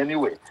in any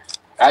way.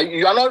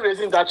 You are not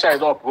raising that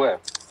child up well,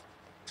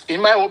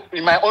 in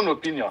my own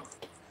opinion.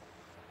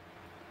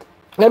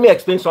 Let me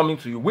explain something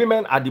to you.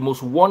 Women are the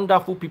most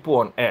wonderful people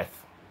on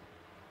earth.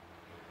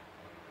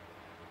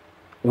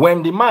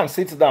 When the man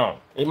sits down,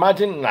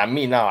 imagine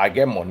me now, I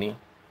get money.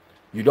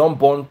 You don't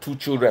born 2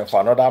 children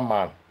for another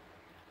man.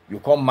 You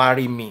come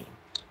marry me,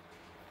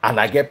 and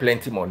I get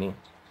plenty money.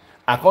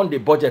 I can't the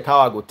budget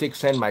how I go take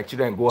send my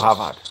children go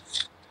Harvard.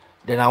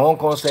 Then I won't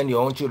come send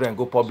your own children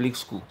go public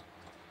school.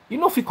 You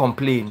know if you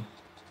complain.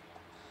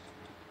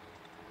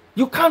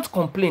 You can't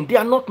complain. They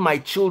are not my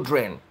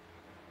children.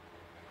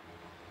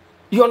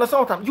 You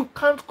understand what I'm? You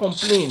can't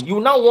complain.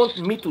 You now want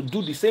me to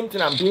do the same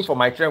thing I'm doing for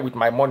my children with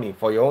my money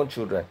for your own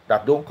children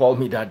that don't call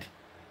me daddy.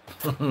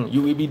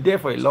 You will be there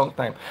for a long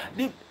time.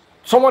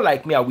 Someone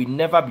like me, I will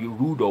never be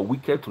rude or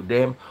wicked to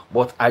them,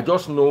 but I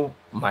just know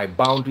my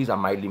boundaries and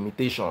my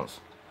limitations,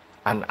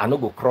 and I no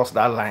go cross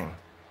that line.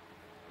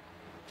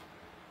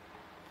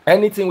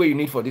 Anything where you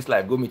need for this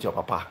life, go meet your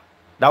papa.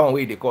 That one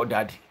where they call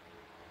daddy.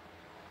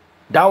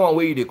 That one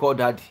where they call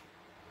daddy.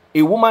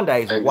 A woman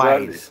that is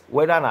wise,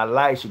 whether in a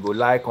lie, she go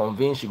lie,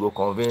 convince, she go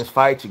convince,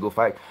 fight, she go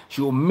fight.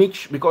 She will make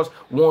sure, because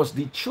once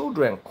the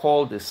children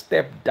call the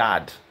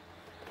stepdad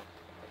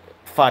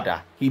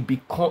father, it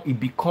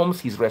becomes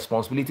his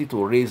responsibility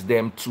to raise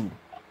them too.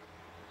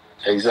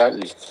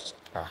 Exactly.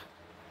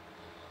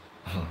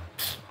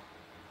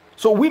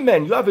 So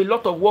women, you have a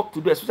lot of work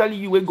to do, especially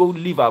you will go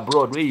live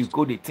abroad where you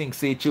go, they think,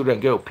 say children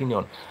get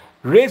opinion.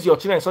 Raise your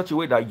children in such a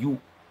way that you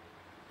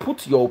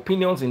put your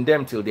opinions in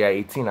them till they are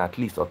 18 at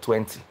least, or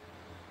 20.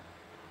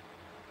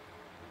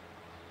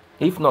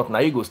 If not, now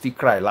you go still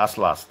cry last.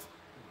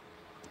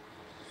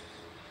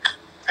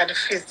 At the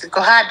feast, go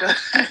hard.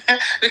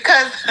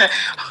 Because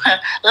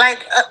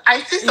like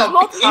I see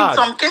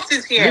some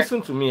cases here.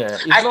 Listen to me,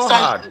 it's not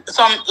hard.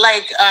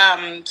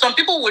 Some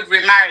people would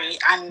remarry,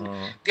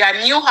 and their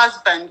new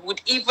husband would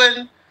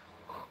even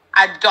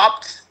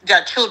adopt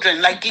their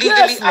children, like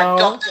legally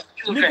adopt their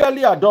children.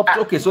 Legally adopt.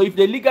 Okay, so if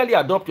they legally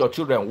adopt your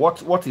children,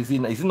 what is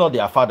it? Is it not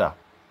their father?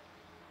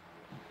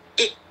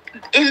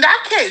 In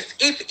that case,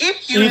 if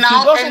you If he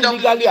now doesn't end up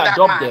legally leaving that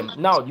adopt man,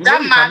 them, now you know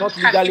that you man cannot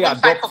can legally even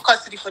fight for adopt.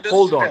 custody for those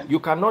Hold children. on, you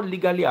cannot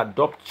legally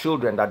adopt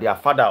children that their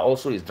father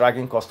also is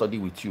dragging custody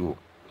with you.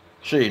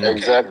 Sure, you know.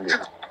 Exactly.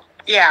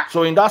 Yeah.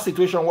 So in that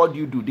situation, what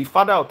do? The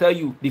father will tell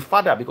you, the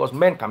father, because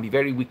men can be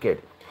very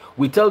wicked,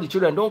 we tell the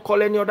children, don't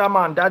call any other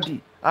man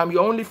daddy. I'm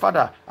your only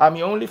father. I'm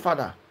your only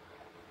father.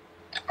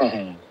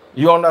 Mhm.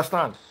 You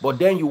understand? But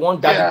then you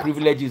want daddy Yeah.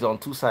 privileges on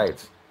two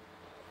sides.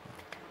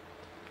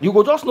 You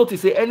go just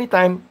notice, say,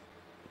 anytime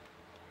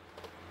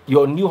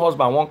your new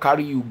husband won't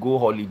carry you go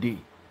holiday,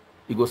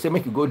 he go say,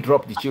 make you go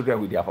drop the children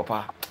with their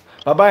papa.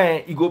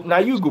 Papa, he go, now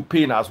you go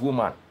pain as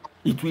woman.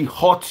 It will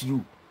hurt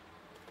you.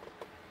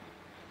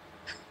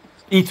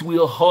 It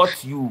will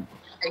hurt you.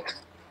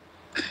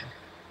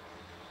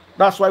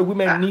 That's why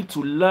women need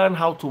to learn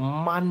how to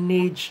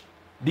manage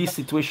these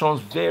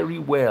situations very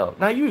well.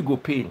 Now you go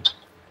pain.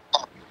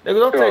 They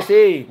go not say,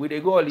 hey, we they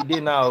go holiday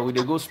now, we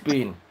they go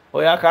Spain.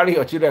 Or you carry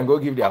your children go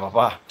give their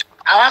papa.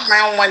 I have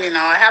my own money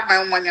now. I have my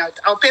own money out.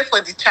 I'll pay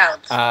for the child.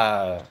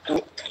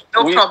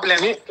 No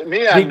problem. Me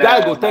the and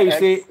guy go tell you my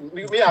say, ex,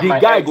 me and the my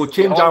guy ex, go the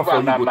change down for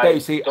husband you, and go tell my you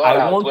say, I daughter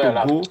as want to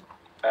well, go.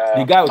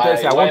 The guy will tell you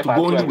say, I my want to wife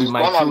go as only well. with We've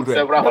my gone on children.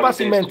 several Never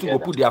see holidays men to go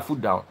together. put their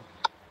foot down.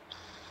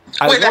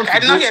 Wait, I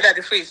did not hear that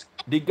the phrase.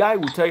 The guy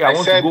will tell you, I I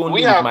want to said go only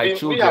we with have my been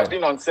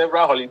children. on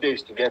several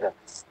holidays together.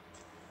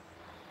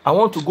 I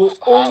want to go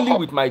only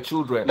with my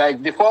children.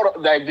 Like the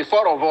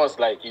four of us,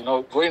 like, you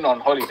know, going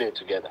on holiday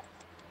together.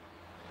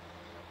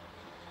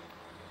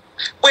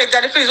 Wait,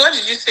 that the phrase. What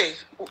did you say?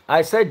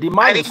 I said the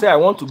man will say, I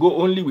want to go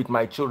only with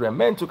my children.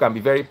 Men too can be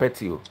very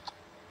petty. No,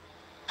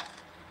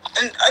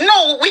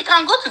 we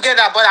can go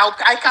together, but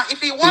I can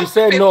if he wants. He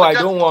said, to pay no, for I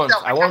just don't want.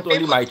 himself, I want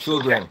only my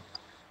children.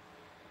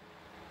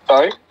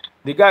 Sorry?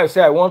 The guy will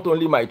say, I want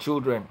only my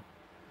children.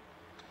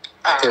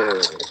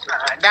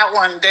 That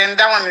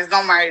one is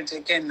not marriage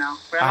again now.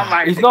 We're not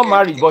married. He's not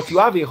married, but you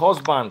have a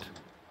husband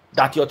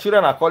that your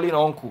children are calling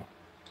uncle.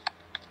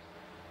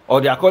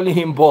 Or they are calling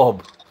him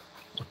Bob.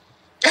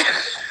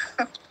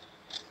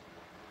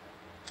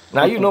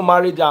 Now you know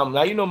marriage am.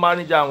 Now you know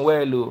manage am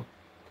well, oh.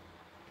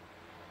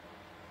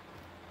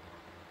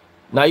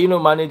 Now you know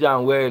manage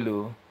am well,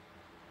 oh.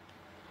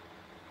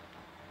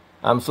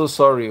 I'm so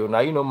sorry, oh.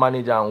 Now you know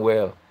manage am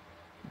well.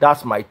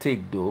 That's my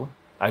take, though.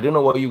 I don't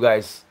know what you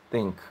guys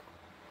think.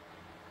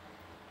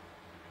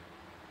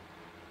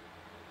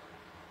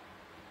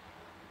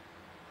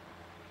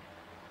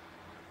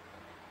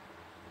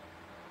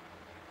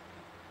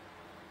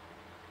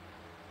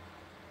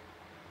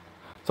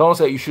 Someone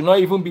said you should not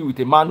even be with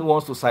a man who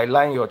wants to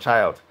sideline your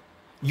child.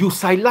 You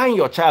sideline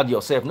your child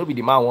yourself. Nobody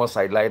the man wants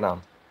sideline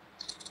him.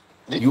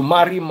 You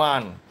marry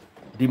man.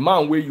 The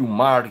man where you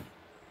marry,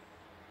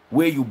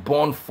 where you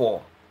born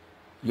for,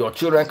 your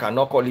children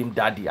cannot call him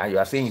daddy, and you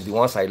are saying he's the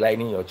one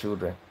sidelining your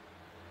children.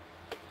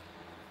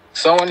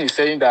 Someone is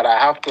saying that I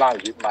have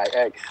plans with my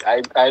ex.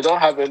 I don't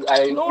have it.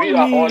 We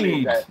are all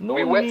in that.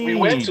 We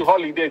went to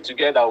holiday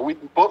together with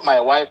both my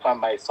wife and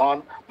my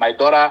son, my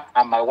daughter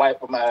and my wife,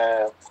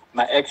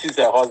 my ex's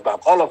husband.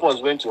 All of us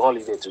went to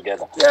holiday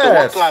together. Yes. So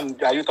what plan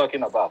are you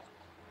talking about?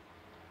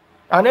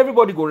 And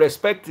everybody go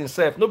respect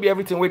himself. Not be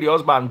everything where the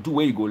husband do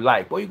where you go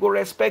like, but you go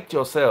respect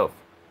yourself.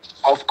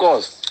 Of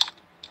course.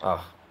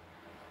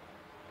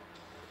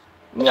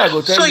 Me, I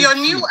go tell so you your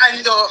new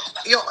and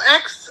your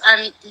ex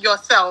and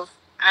yourself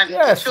and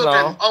the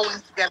children all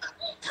went together.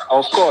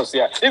 Of course,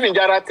 yeah. Even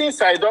there are things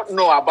I don't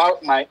know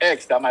about my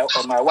ex that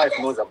my wife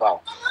knows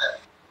about.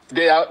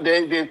 They are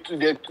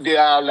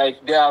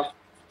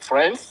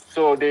friends,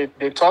 so they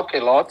talk a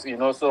lot, you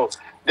know. So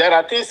there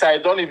are things I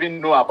don't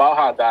even know about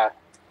her that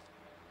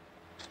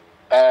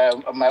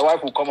my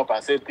wife will come up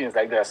and say things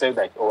like that. I say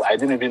like, oh, I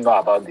didn't even know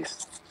about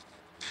this.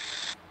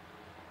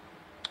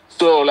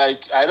 So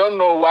like, I don't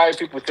know why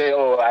people say,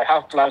 oh, I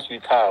have plans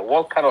with her.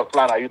 What kind of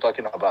plan are you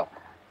talking about?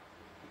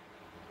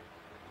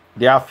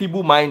 They are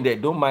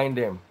feeble-minded. Don't mind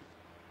them.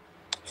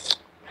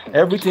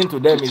 Everything to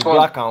them is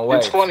black and white.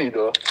 It's funny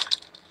though.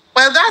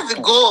 Well, that's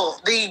the goal.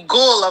 The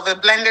goal of a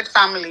blended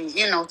family,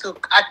 you know, to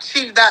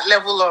achieve that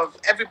level of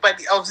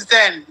everybody of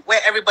Zen, where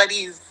everybody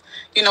is,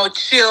 you know,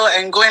 chill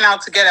and going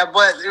out together.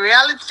 But the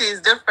reality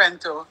is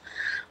different, though.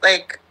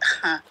 Like,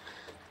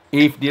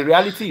 if the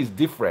reality is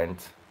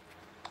different,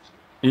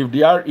 if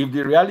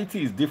the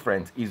reality is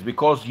different, it's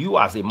because you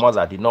as a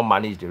mother did not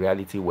manage the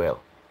reality well.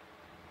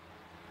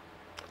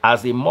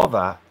 As a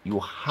mother, you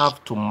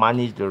have to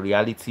manage the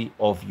reality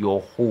of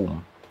your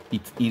home.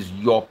 It is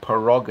your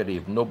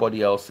prerogative,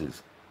 nobody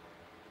else's.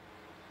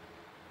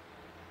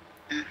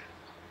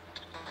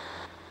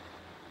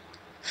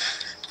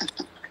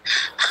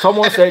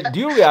 Someone said, do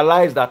you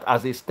realize that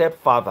as a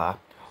stepfather,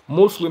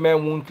 most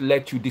women won't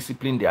let you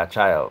discipline their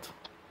child?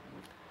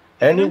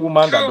 Any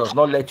woman that does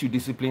not let you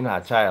discipline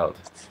her child,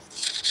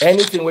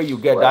 anything where you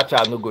get that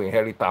child no go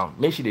inherit them.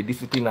 Make sure they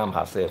discipline them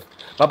herself.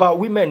 But about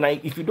women, now,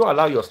 if you don't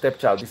allow your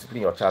stepchild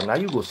discipline your child, now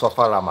you go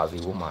suffer them as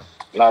a woman.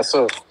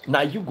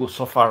 Now you go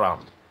suffer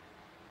them.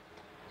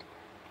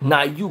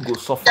 Now you go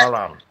suffer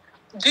them.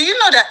 do you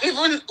know that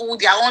even with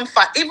their own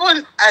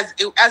even as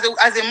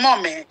a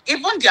mom,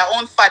 even their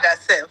own father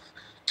self,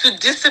 to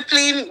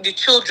discipline the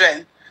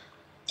children,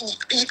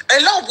 a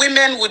lot of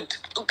women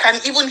can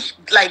even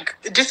like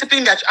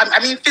discipline their, I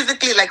mean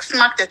physically, like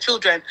smack their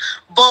children,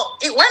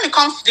 but when it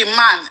comes to the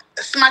man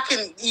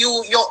smacking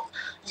you, your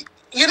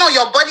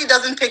body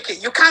doesn't take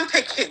it. You can't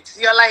take it.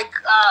 You're like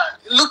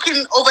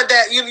looking over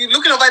there. You're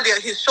looking over there,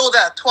 his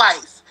shoulder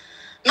twice.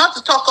 Not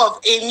to talk of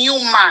a new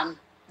man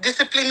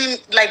disciplining,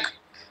 like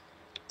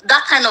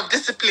that kind of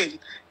discipline.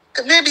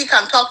 Maybe you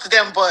can talk to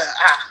them, but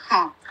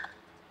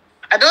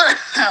I don't.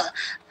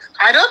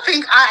 I don't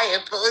think I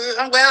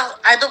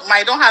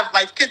don't have,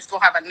 my kids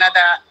don't have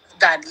another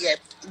dad yet.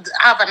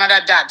 I have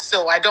another dad,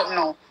 so I don't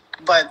know.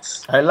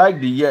 But I like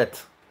the yet.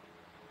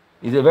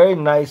 It's a very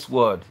nice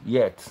word,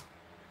 yet.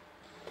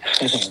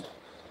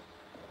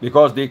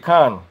 Because they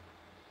can.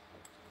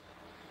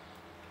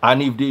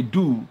 And if they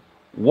do,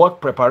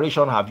 what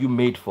preparation have you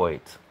made for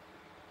it?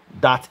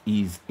 That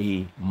is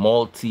a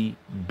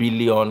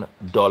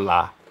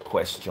multi-billion-dollar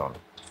question.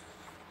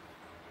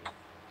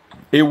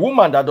 A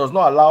woman that does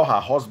not allow her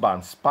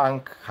husband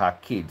spank her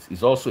kids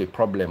is also a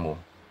problem. Oh.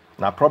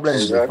 Now problem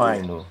is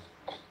fine. Oh.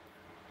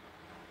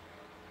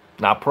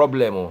 Now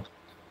problem. Oh.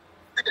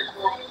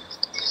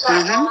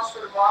 Mm-hmm.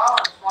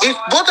 If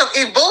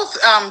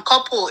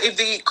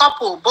the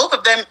couple, both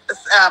of them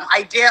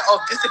idea of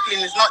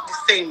discipline is not the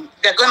same,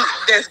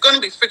 there's going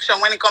to be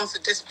friction when it comes to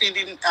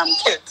disciplining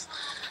kids.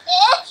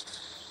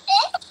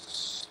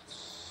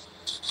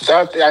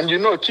 That,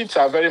 and kids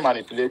are very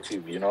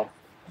manipulative.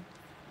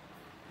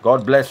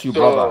 God bless you,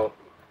 brother.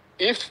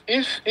 If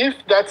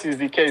that is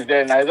the case,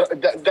 then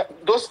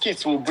those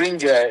kids will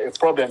bring a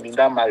problem in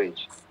that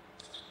marriage.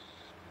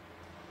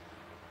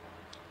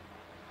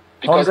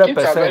 Because 100%. kids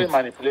are very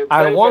manipulative.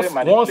 And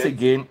once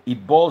again,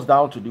 it boils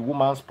down to the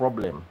woman's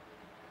problem.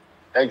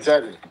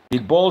 Exactly.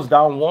 It boils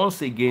down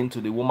once again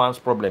to the woman's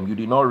problem. You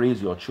did not raise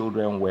your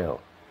children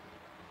well.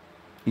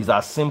 It's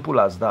as simple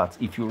as that.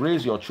 If you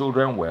raise your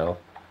children well,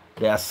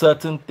 there are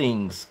certain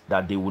things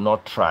that they will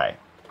not try.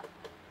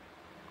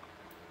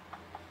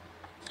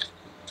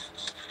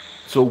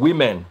 So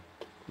women,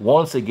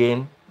 once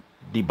again,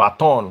 the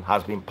baton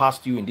has been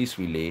passed to you in this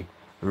relay.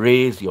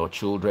 Raise your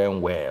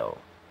children well.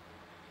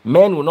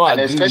 Men will not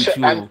agree with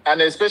you.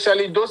 And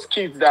especially those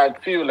kids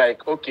that feel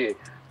like, okay,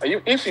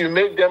 if you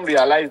make them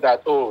realize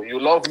that, oh,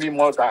 you love me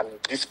more than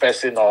this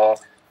person, or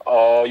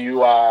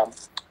you are,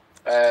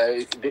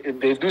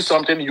 they do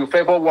something, you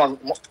favor one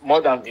more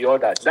than the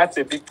other, that's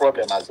a big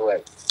problem as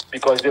well.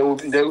 Because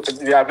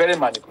they are very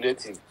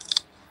manipulative.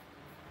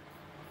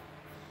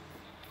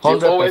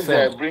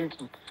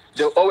 100%.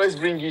 They always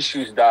bring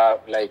issues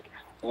that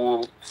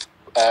will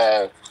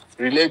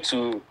relate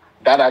to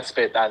that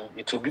aspect, and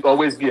it will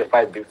always be a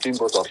fight between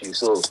both of you.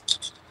 So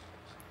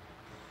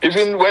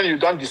even when you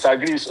don't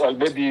disagree, or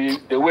maybe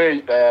the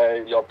way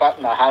your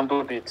partner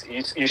handled it,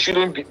 you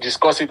shouldn't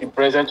discuss it in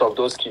presence of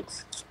those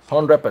kids.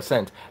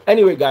 100%.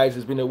 Anyway, guys,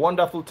 it's been a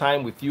wonderful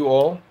time with you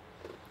all.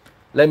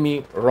 Let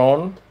me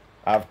run.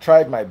 I've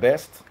tried my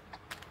best.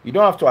 You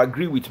don't have to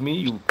agree with me.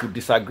 You could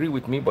disagree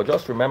with me, but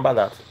just remember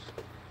that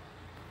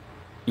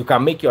you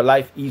can make your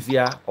life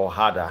easier or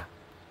harder.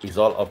 It's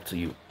all up to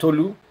you.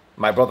 Tolu,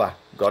 my brother,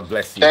 God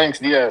bless you. Thanks,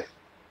 dear.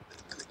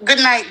 Good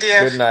night,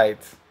 dear. Good night.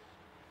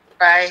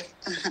 Bye.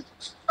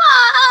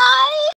 Bye.